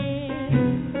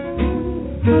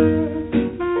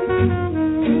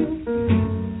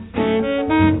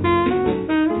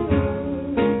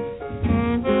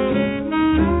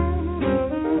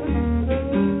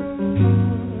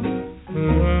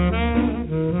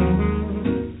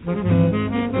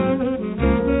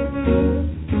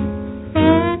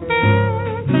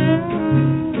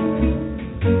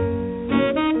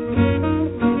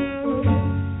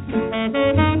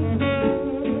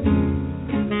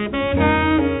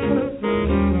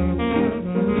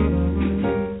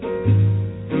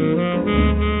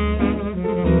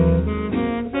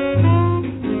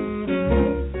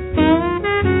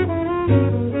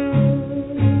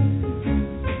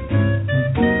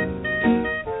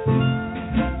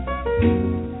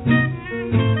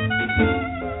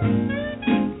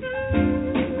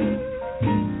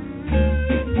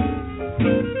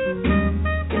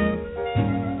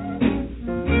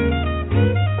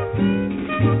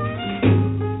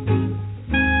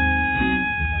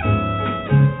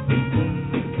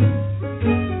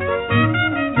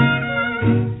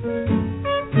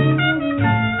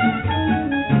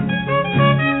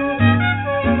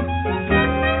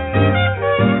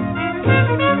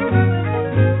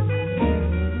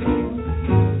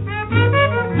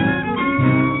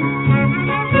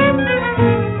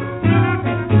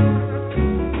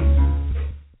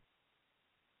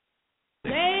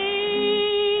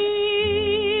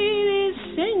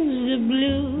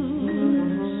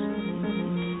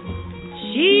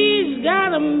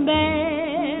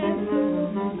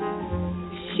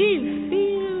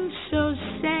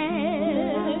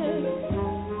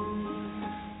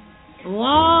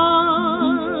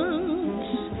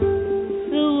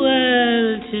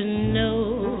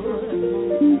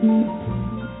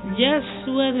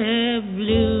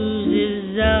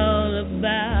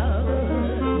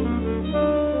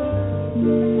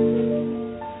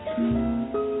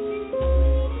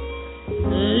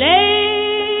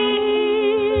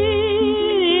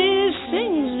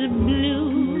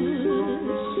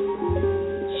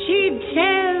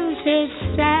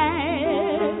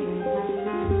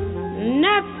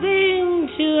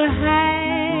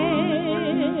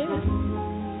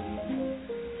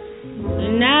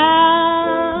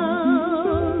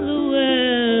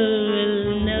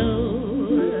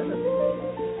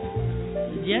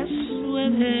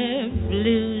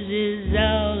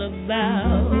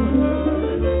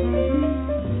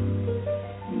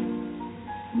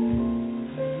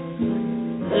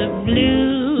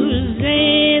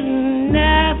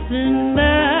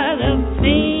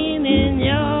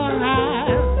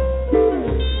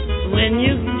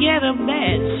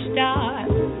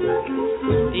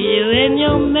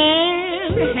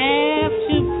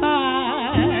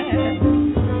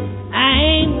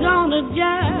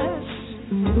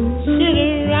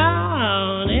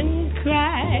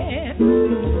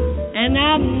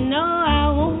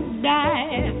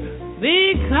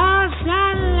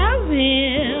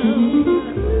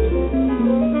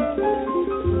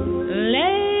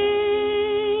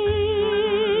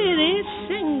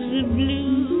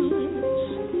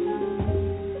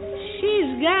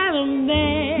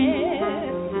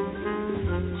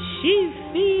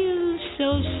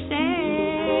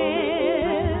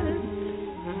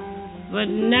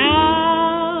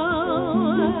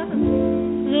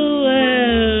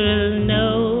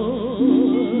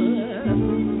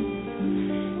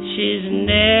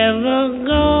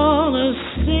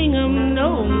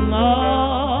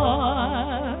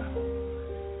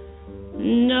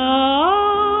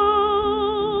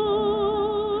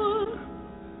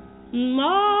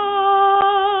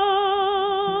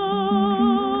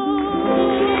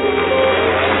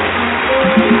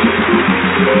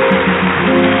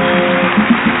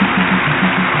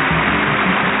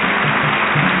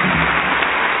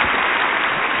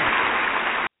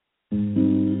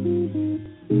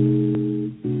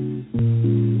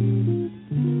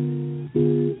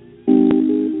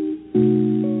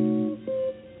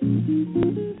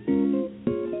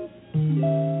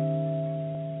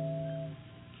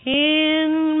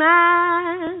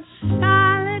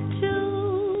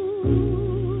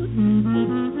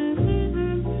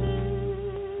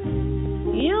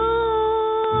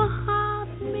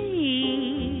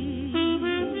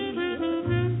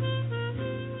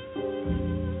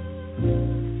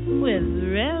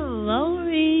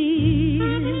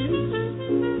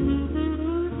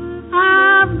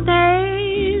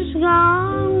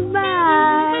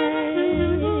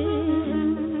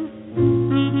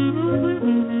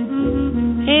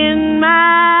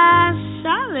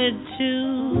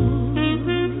 solitude.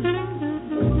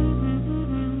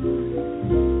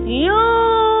 You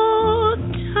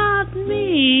taught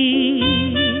me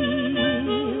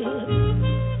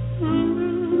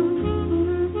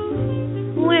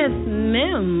with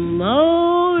memories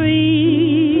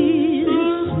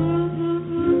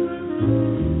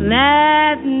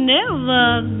that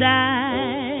never die.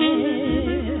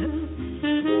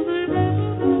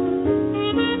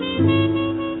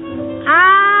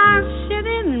 I sit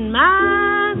in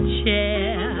my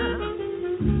chair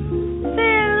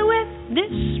filled with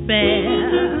despair.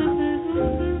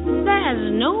 There's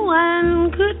no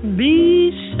one could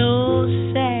be so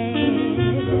sad.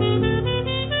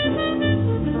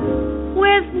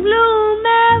 With bloom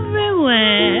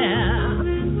everywhere,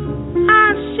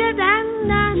 I sit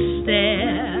and I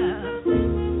stare.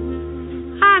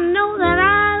 I know that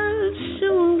I'll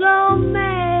soon go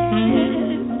mad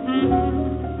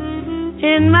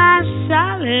in my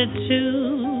solitude.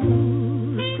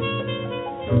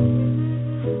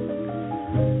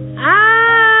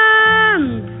 I'm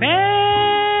praying,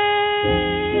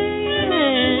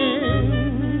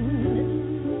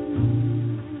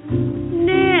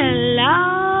 dear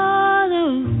Lord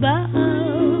above,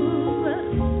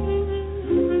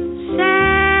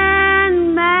 send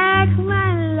back my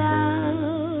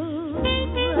love.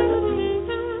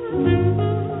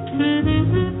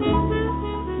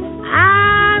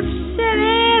 I sit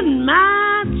in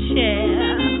my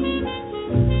chair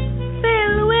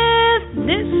filled with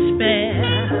despair.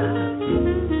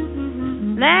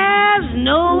 There's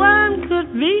no one could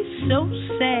be so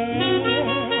sad.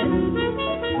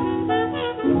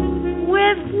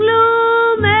 With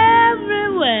gloom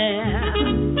everywhere,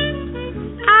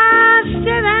 I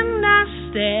sit and I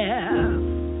stare.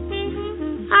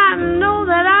 I know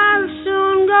that I'll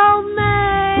soon go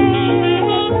mad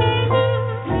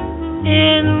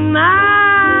in my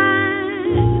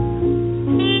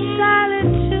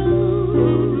solitude.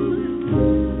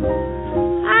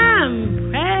 I'm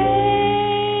praying,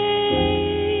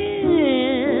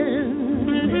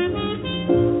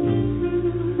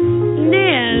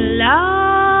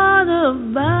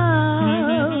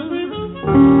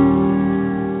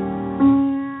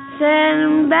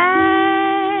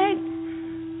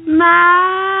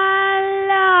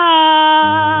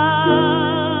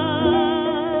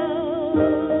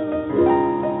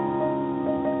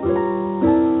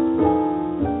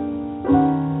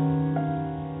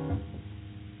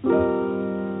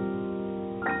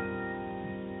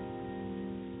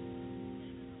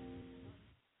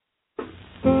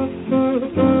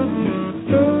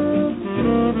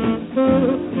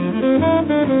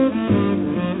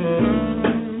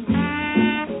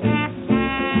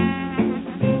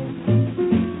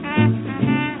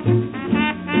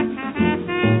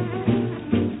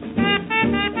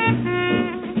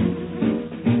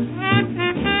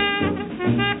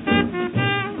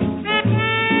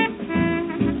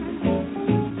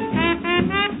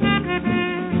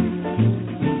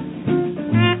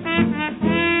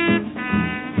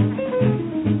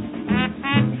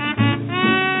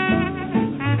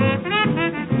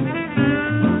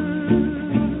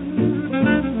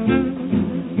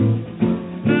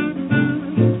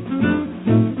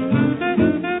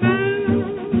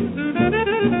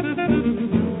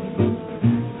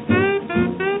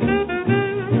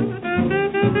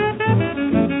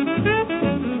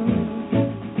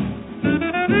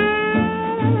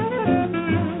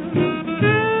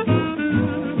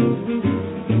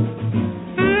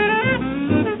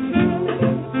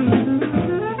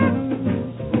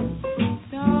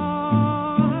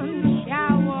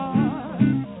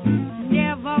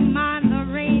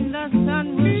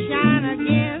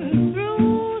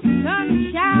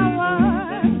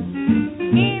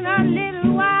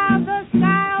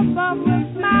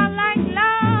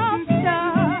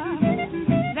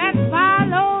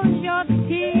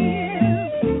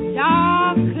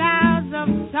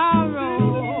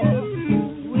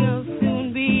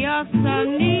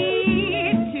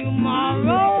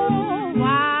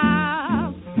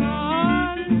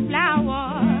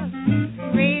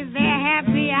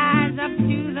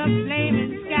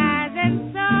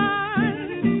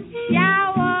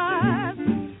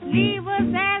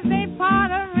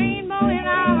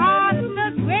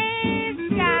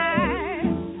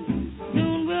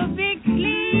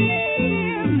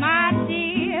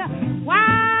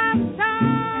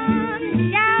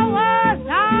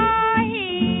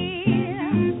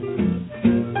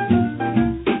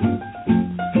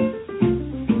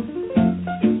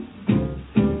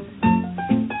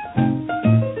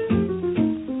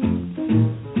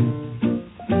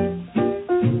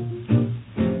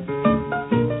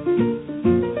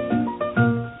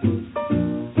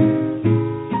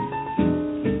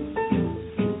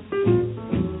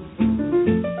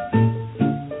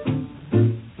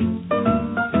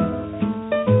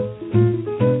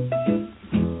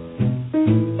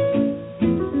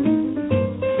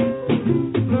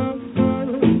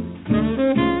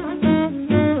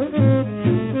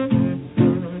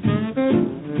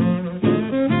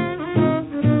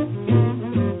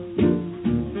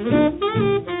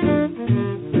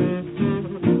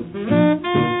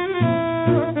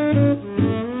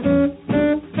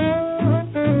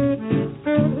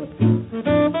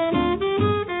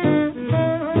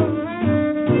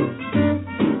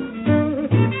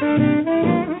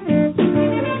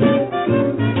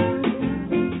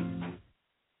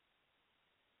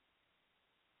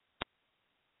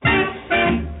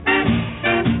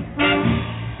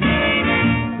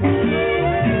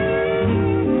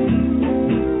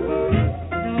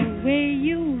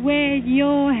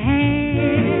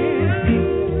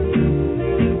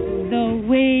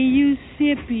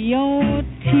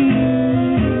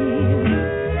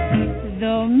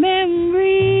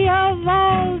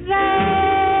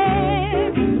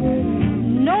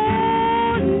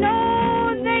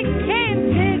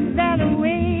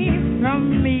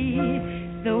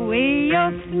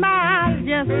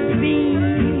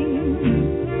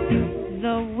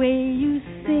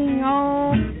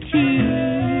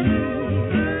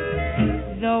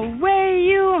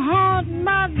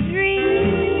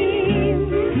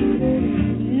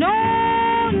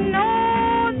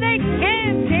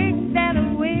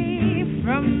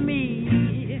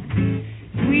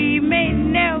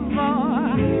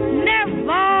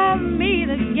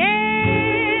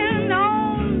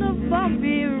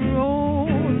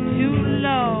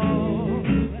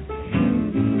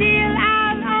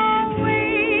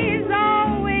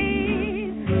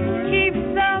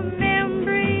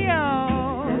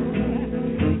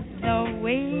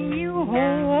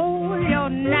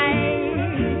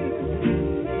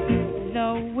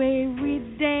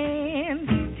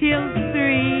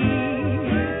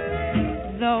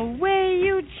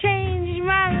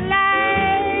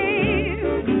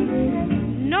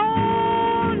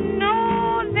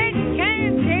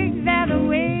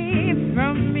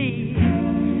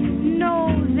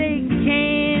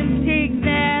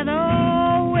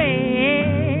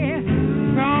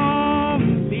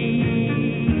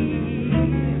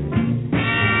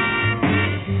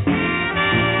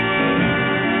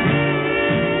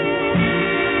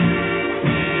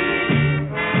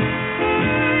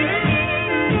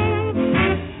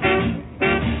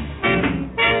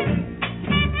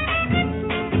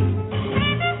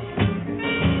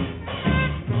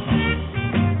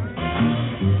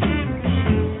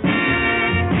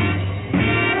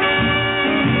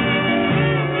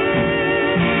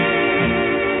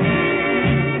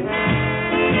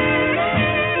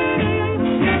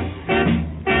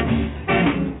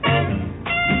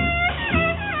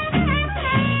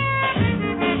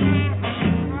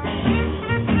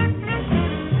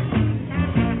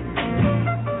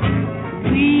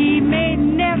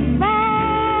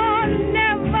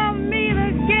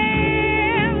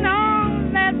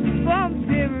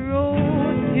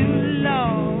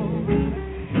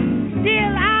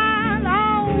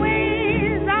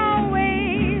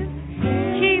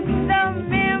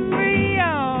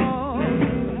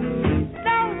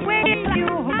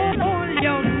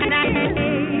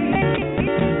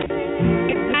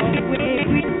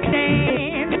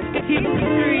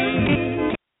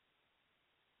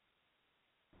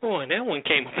 and that one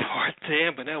came apart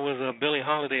there, but that was Billie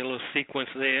Holiday, a little sequence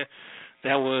there.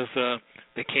 That was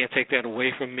They Can't Take That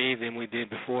Away From Me. Then we did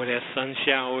before that Sun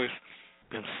Showers,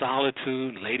 then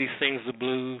Solitude, Lady Sings the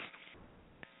Blues,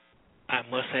 I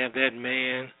Must Have That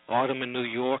Man, Autumn in New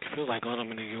York. It feels like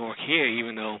autumn in New York here,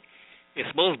 even though it's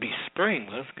supposed to be spring,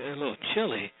 but it's a little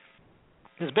chilly.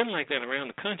 It's been like that around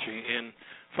the country. And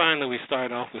finally we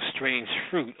started off with Strange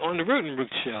Fruit on the Root and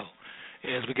Root Show.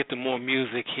 As we get to more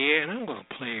music here, and I'm going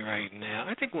to play right now.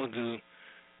 I think we'll do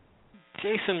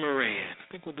Jason Moran.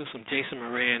 I think we'll do some Jason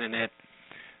Moran and that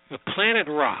the Planet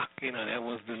Rock. You know, that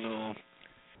was the little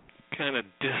kind of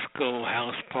disco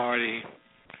house party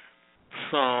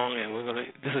song, and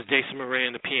this is Jason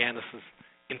Moran, the pianist's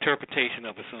interpretation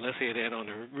of it. So let's hear that on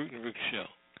the Root and Root Show.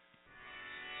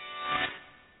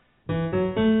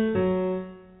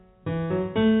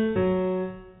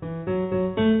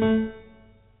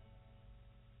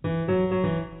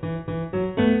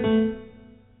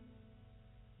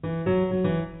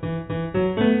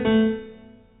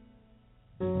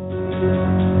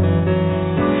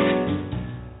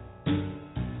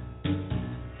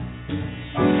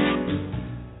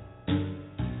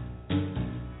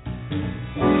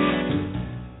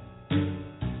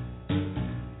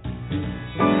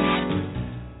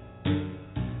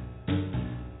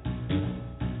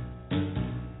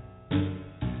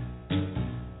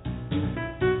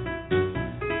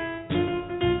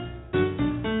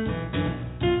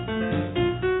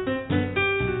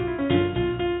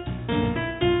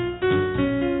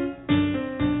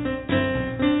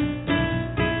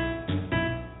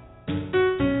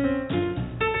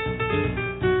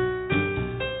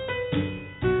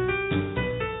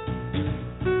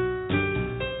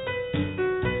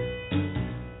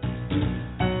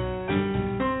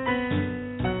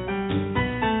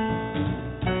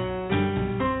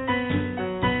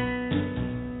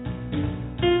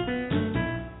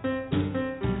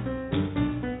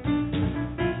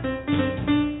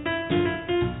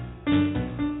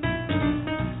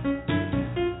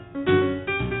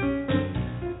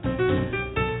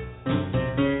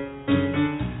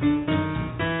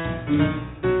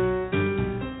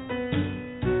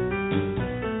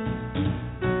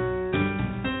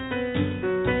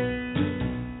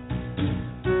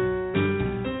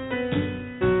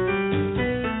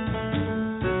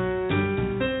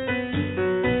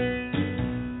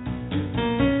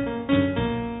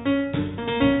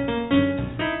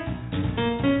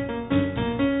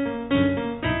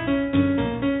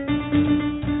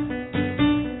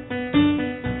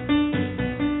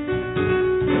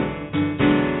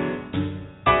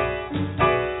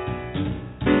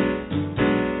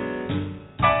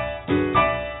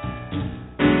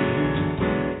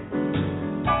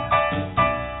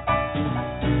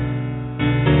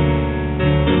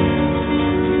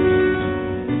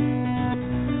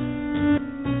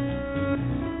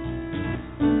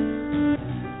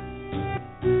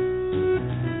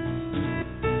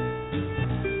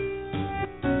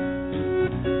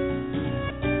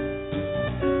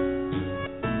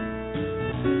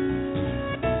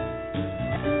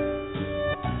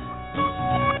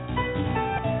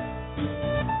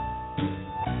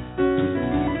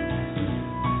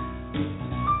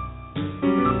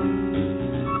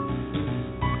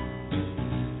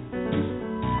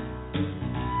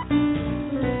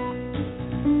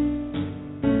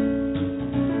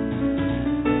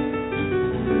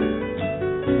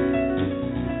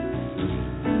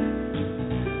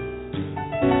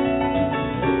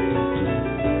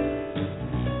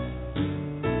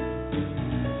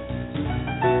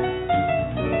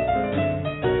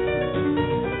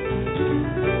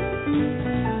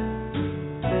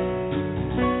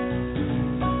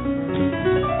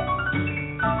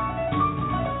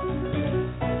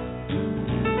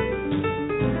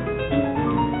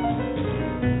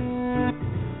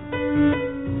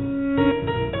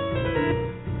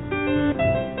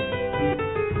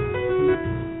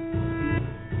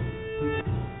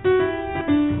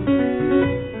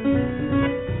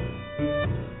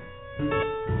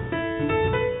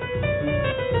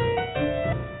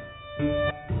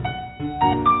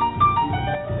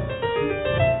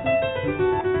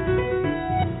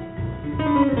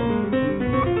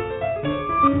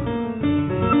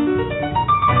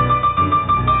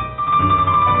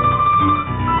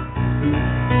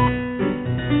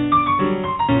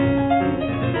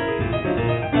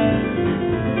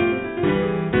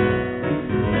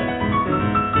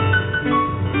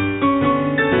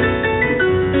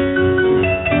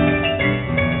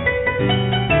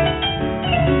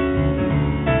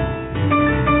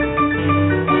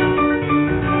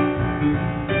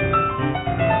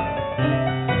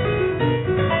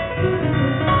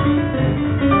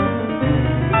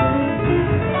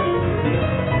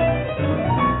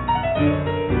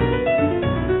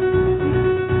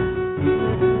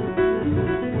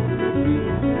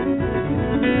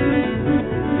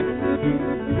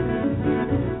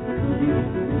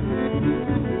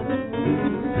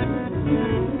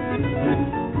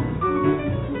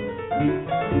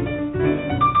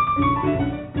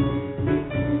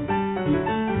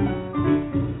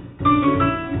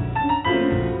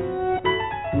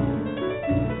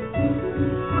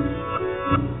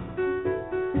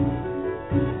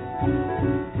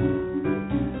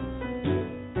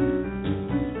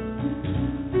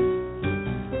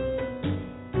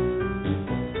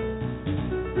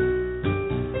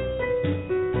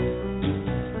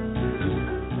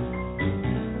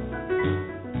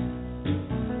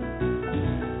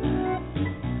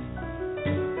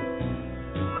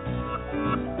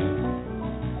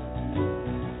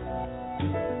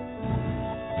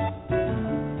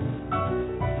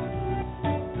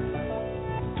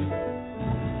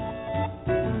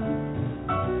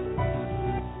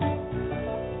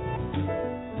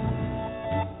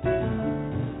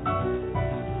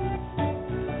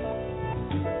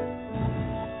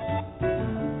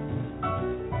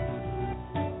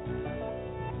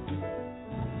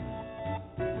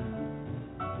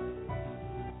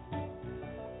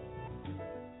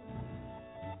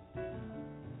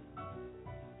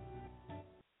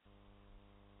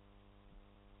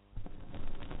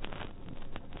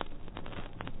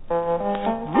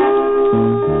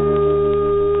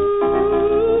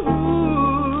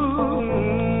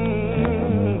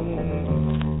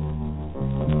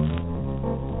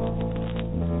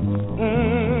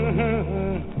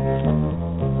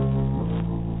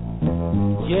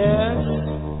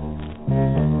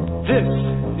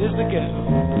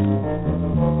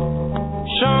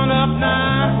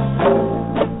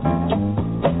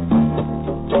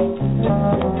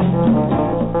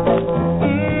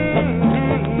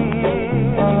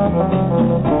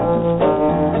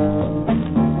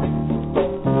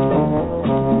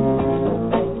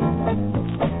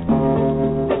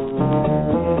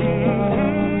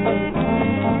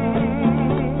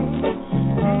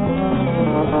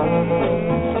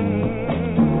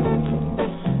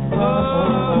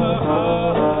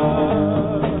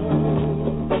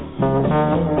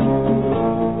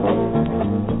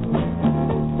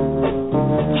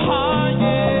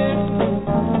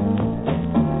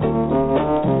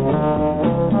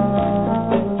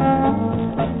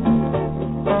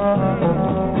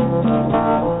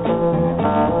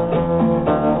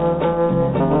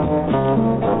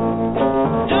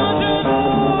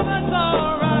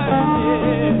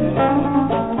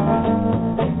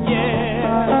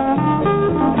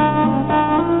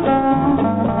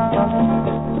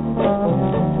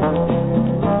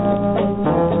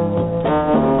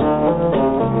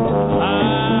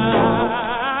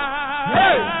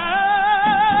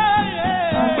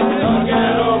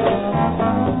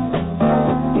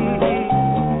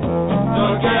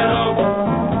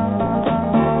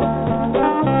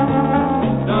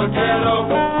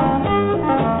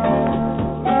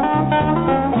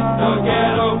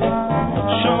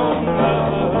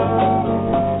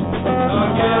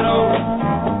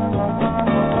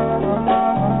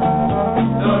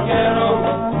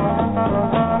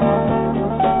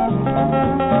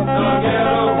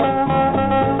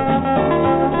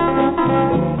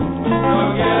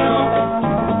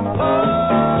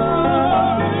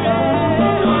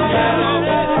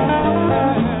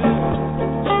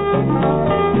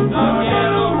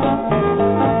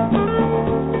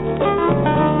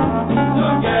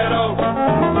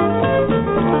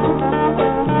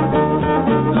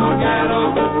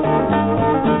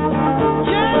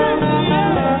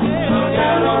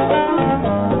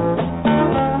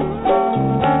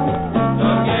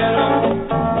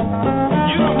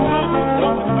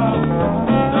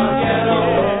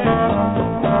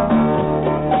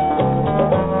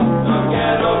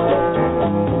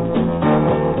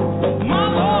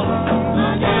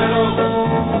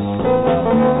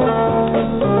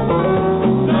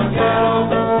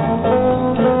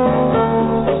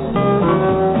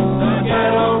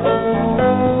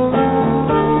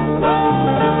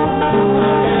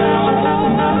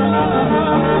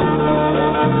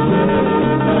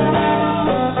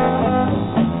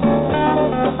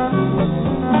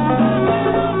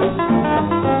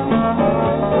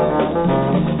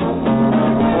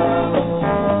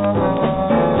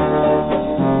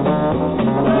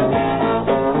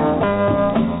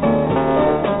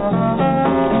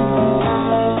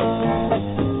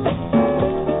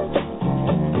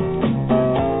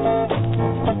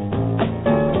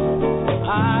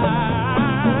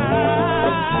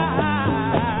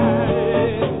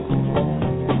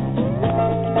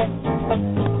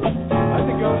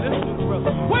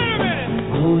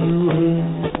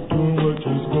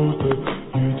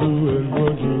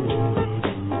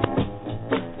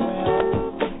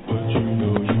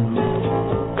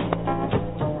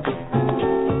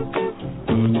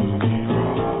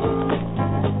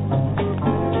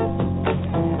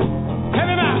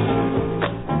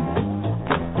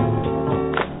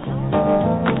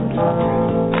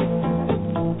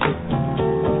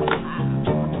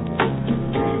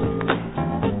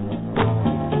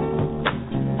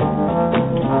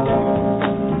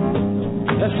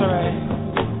 all right.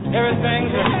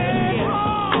 Everything's all right.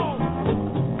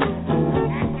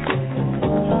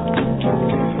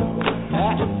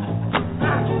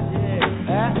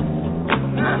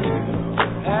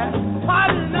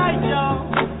 Party tonight, y'all.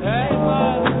 Hey,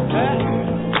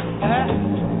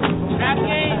 Trap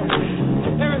game.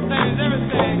 Everything's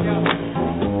everything, y'all.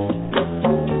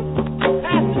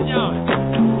 Pass the joint.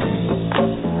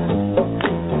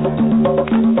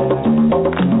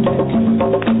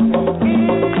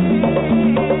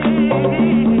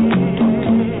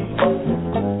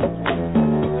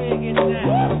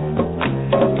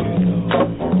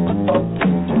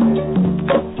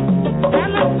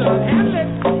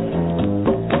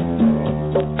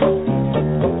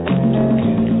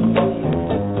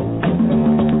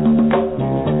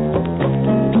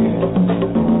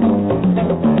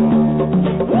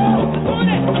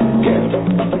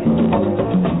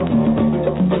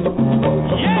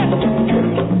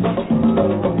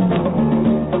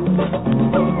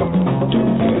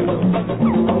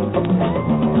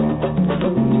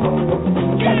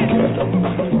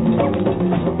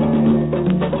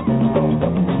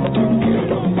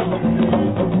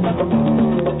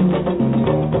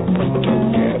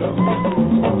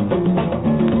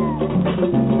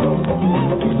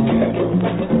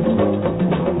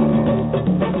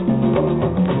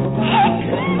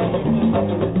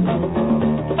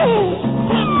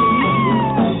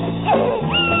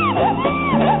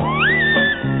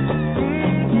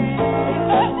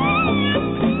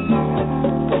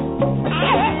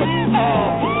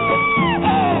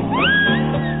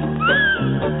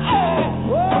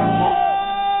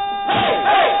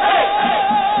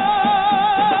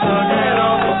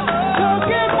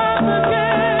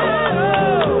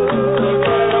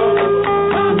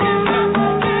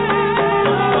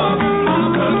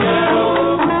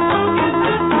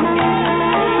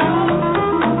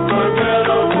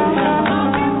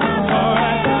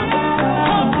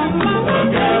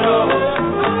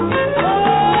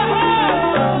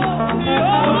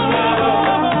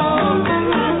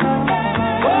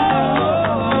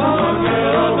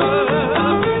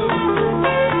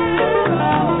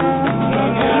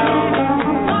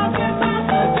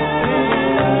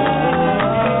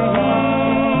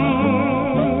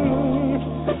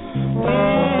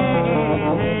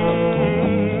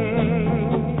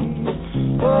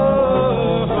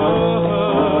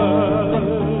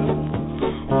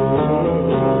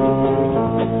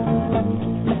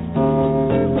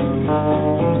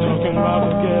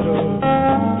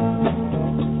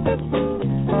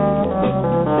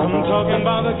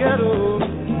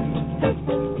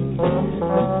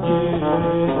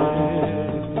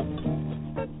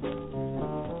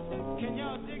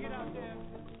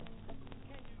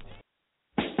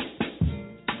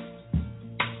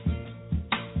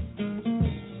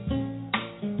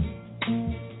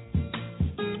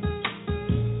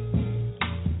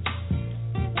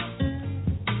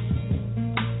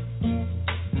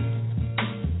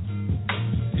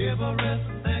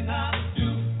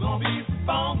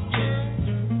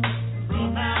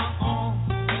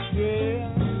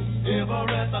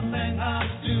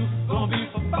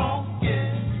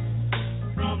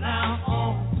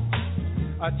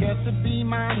 Just to be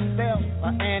myself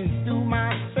and do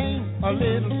my thing. A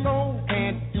little soul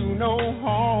can't do no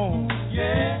harm.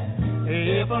 Yeah,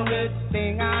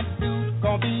 everything I do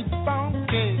gonna be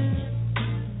funky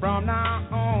from now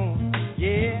on.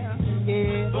 Yeah,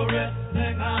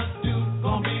 everything I do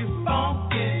gonna be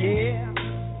funky. Yeah,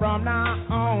 from now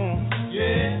on.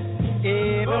 Yeah,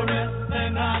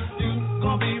 everything I do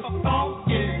gonna be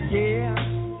funky. Yeah,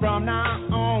 from now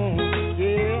on.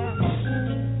 Yeah.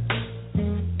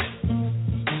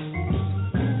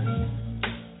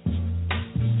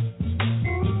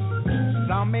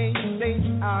 Some may say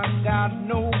I got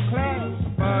no class,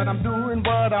 but I'm doing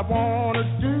what I wanna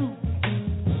do.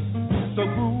 So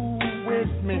groove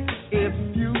with me if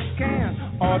you can,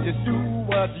 or just do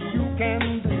what you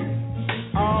can do.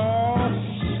 Oh,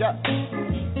 shucks.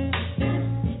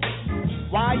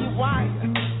 Why?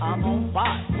 I'm on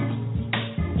fire.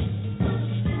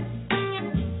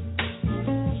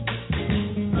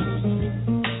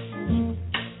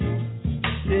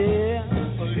 Yeah,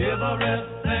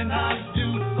 everything I do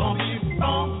gonna be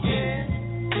funky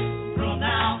from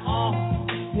now on.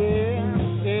 Yeah,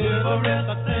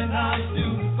 everything I do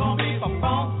gonna be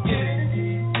funky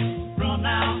from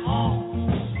now on.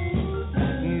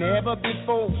 Never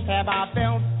before have I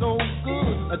felt so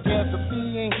good, just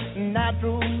being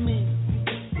natural me.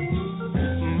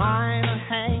 Mine are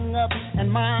hang up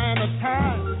and mine are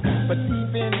tied, but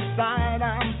deep inside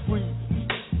I'm free.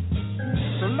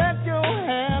 So let your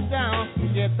hair down,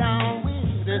 get down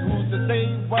with it. Who's to say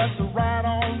what's right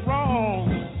or wrong.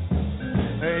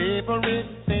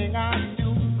 Everything I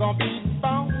do gonna be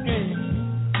funky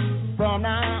from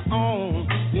now on.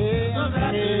 Yeah,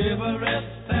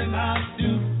 everything I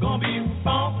do gonna be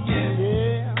funky.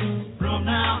 Yeah, from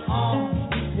now on.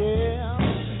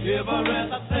 Yeah,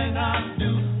 everything I do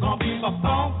gonna be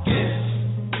funky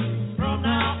from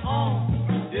now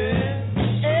on. Yeah,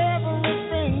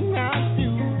 everything I do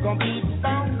gonna be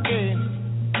funky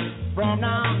from now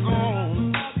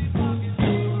on.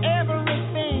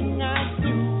 Everything I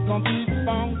do gonna be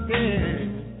funky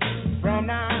from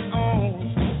now on.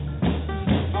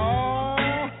 Oh,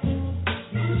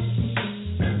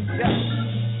 yeah.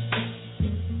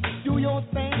 Do your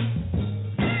thing.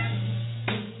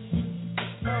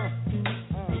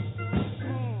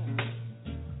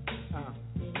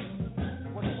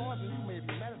 What's more than you may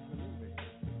be medicine to me, baby.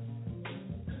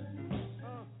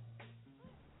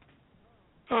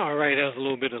 All right, that was a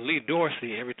little bit of Lee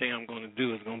Dorsey. Everything I'm going to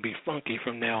do is going to be funky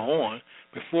from now on.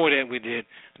 Before that, we did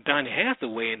Donny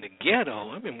Hathaway in the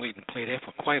Ghetto. I've been waiting to play that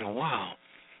for quite a while.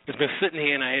 It's been sitting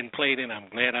here and I hadn't played it, and I'm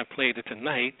glad I played it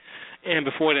tonight. And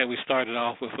before that, we started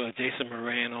off with Jason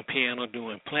Moran on piano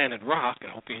doing Planet Rock.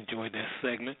 I hope you enjoyed that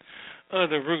segment of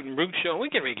the Root and Root Show. We're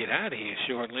getting ready to get out of here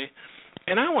shortly.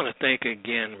 And I want to thank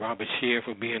again Robert Scheer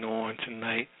for being on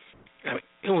tonight. I mean,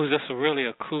 it was just really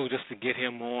a coup just to get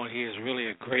him on. He is really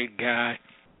a great guy,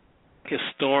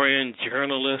 historian,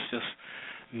 journalist, just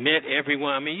met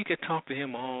everyone. I mean, you could talk to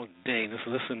him all day, just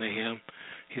listen to him.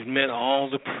 He's met all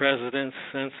the presidents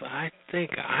since, I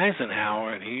think,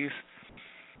 Eisenhower, and he's,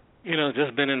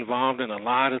 just been involved in a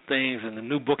lot of things. And the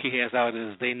new book he has out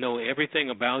is They Know Everything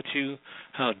About You,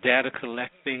 How Data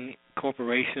Collecting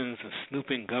Corporations and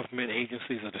Snooping Government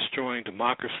Agencies Are Destroying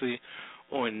Democracy,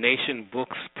 on Nation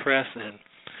Books Press. And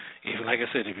if, like I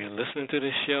said, if you're listening to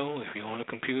this show, if you're on a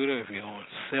computer, if you're on a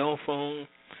cell phone,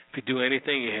 if you do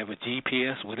anything, you have a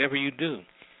GPS, whatever you do,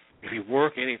 if you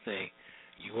work anything,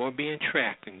 you are being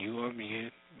tracked, and your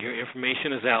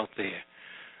information is out there.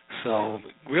 So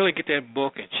really get that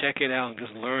book and check it out and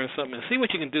just learn something and see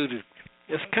what you can do.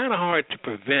 It's kind of hard to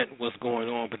prevent what's going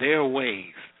on, but there are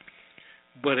ways.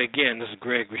 But again, this is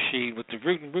Greg Rashid with the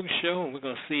Root and Root Show, and we're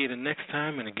going to see you the next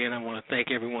time. And again, I want to thank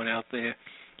everyone out there,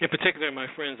 in particular my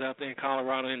friends out there in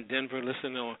Colorado and Denver,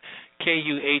 listening on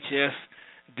KUHS,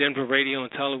 Denver Radio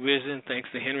and Television. Thanks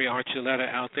to Henry Archuleta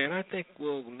out there. And I think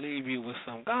we'll leave you with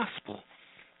some gospel,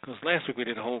 because last week we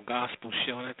did a whole gospel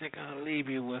show, and I think I'll leave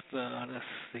you with, let's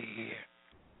see here.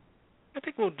 I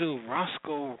think we'll do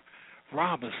Roscoe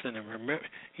Robinson, and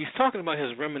he's talking about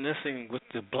his reminiscing with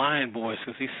the Blind Boys,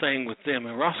 because he sang with them.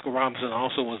 And Roscoe Robinson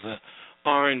also was a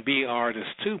R&B artist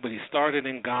too, but he started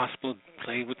in gospel,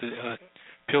 played with the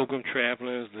Pilgrim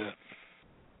Travelers, the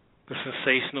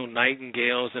Sensational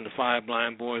Nightingales, and the Five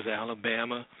Blind Boys of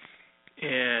Alabama.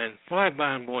 And Five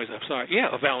Blind Boys, of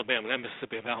Alabama, that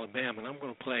Mississippi of Alabama. And I'm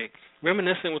going to play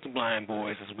Reminiscing with the Blind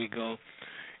Boys as we go.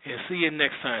 And see you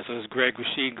next time. So it's Greg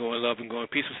Rashid, go in love and go in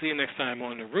peace. We'll see you next time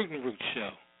on the Root and Root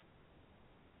Show.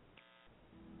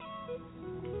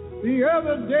 The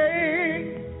other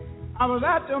day, I was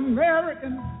at the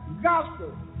American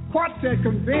Gospel Quartet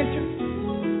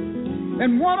Convention,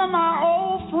 and one of my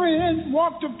old friends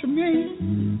walked up to me,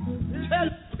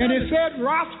 and he said,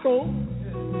 "Roscoe,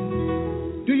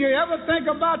 do you ever think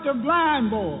about the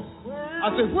blind boy?" I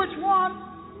said, "Which one?"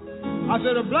 I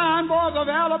said, "The Blind Boys of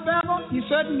Alabama?" He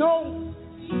said, "No."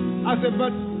 I said,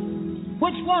 "But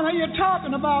which one are you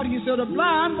talking about?" He said, "The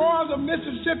Blind Boys of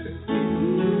Mississippi."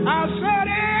 I said,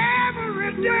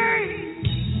 "Every day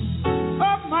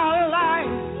of my life,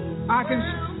 I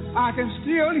can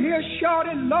still hear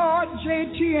Shorty, Lord,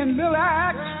 JT, and Lil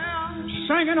Axe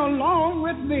singing along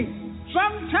with me.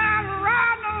 Sometimes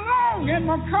riding along in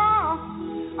my car,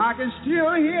 I can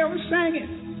still hear them singing,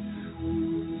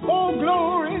 'Oh,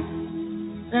 glory.'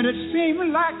 And it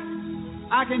seems like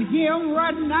I can hear him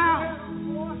right now.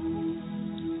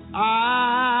 I've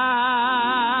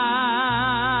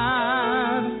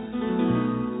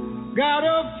got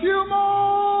a few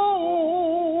more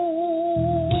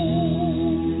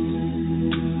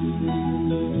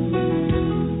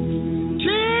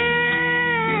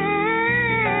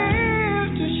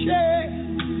tears to shed.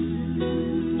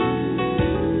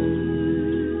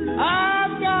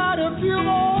 I've got a few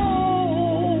more.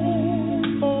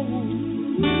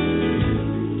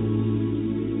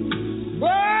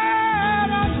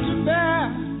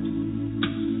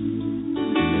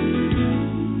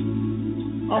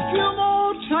 A few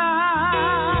more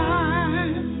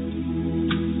times,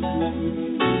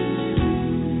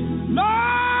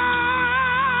 Lord,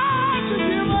 to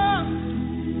give up,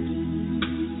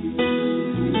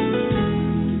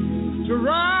 to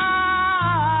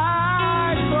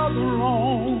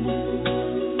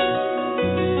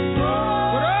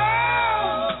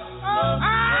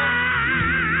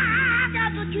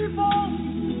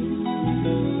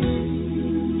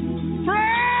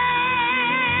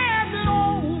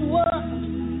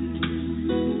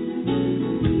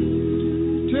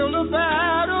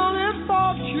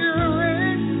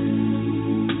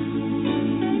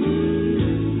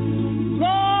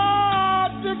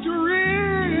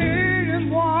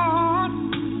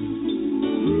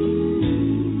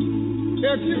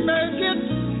if you make it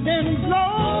in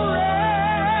glory.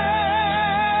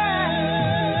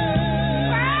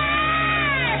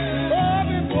 Oh,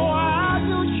 before I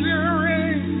do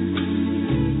cheering,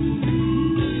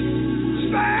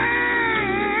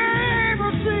 save a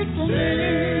seat for me.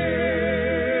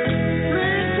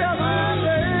 Please tell my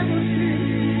neighbor,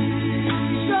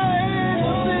 save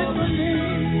a seat for me.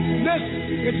 Listen,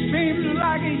 it seems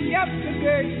like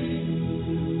yesterday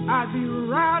I'd be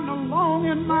riding along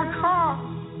in my car,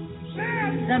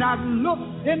 and I'd look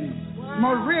in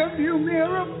my rearview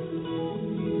mirror,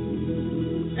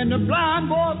 and the blind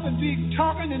boy would be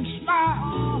talking and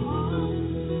smiling.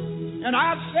 And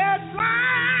I said,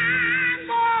 blind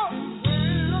boy,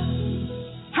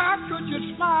 how could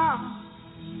you smile?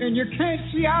 And you can't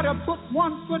see how to put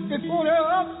one foot before the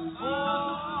other.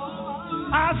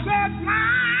 I said,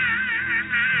 blind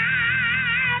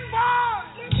boy,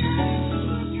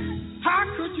 how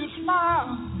could you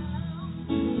smile?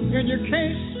 And you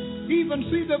can't even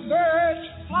see the birds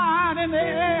flying in the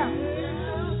air.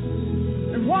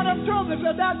 And one of them told me,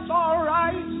 said, that's all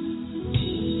right.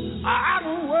 I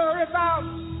don't worry about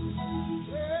it.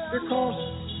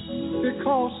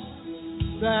 Because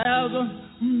there's a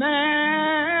man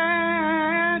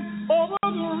over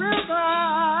the river.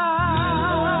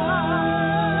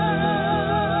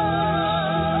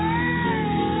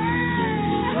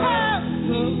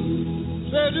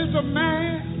 Said it's a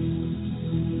man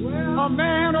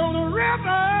on the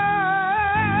river.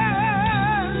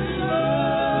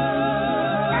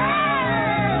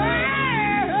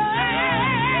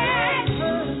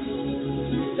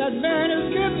 That man is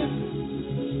giving.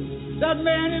 That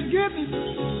man is giving.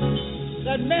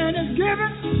 That man is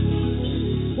giving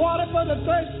water for the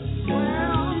thirsty,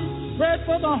 bread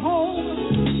for the home,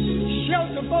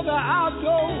 shelter for the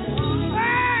outdoors.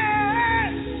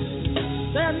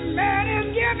 That man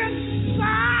is giving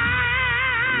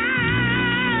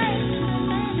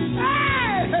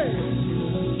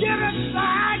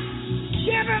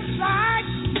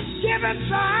Give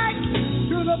inside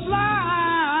to the blind.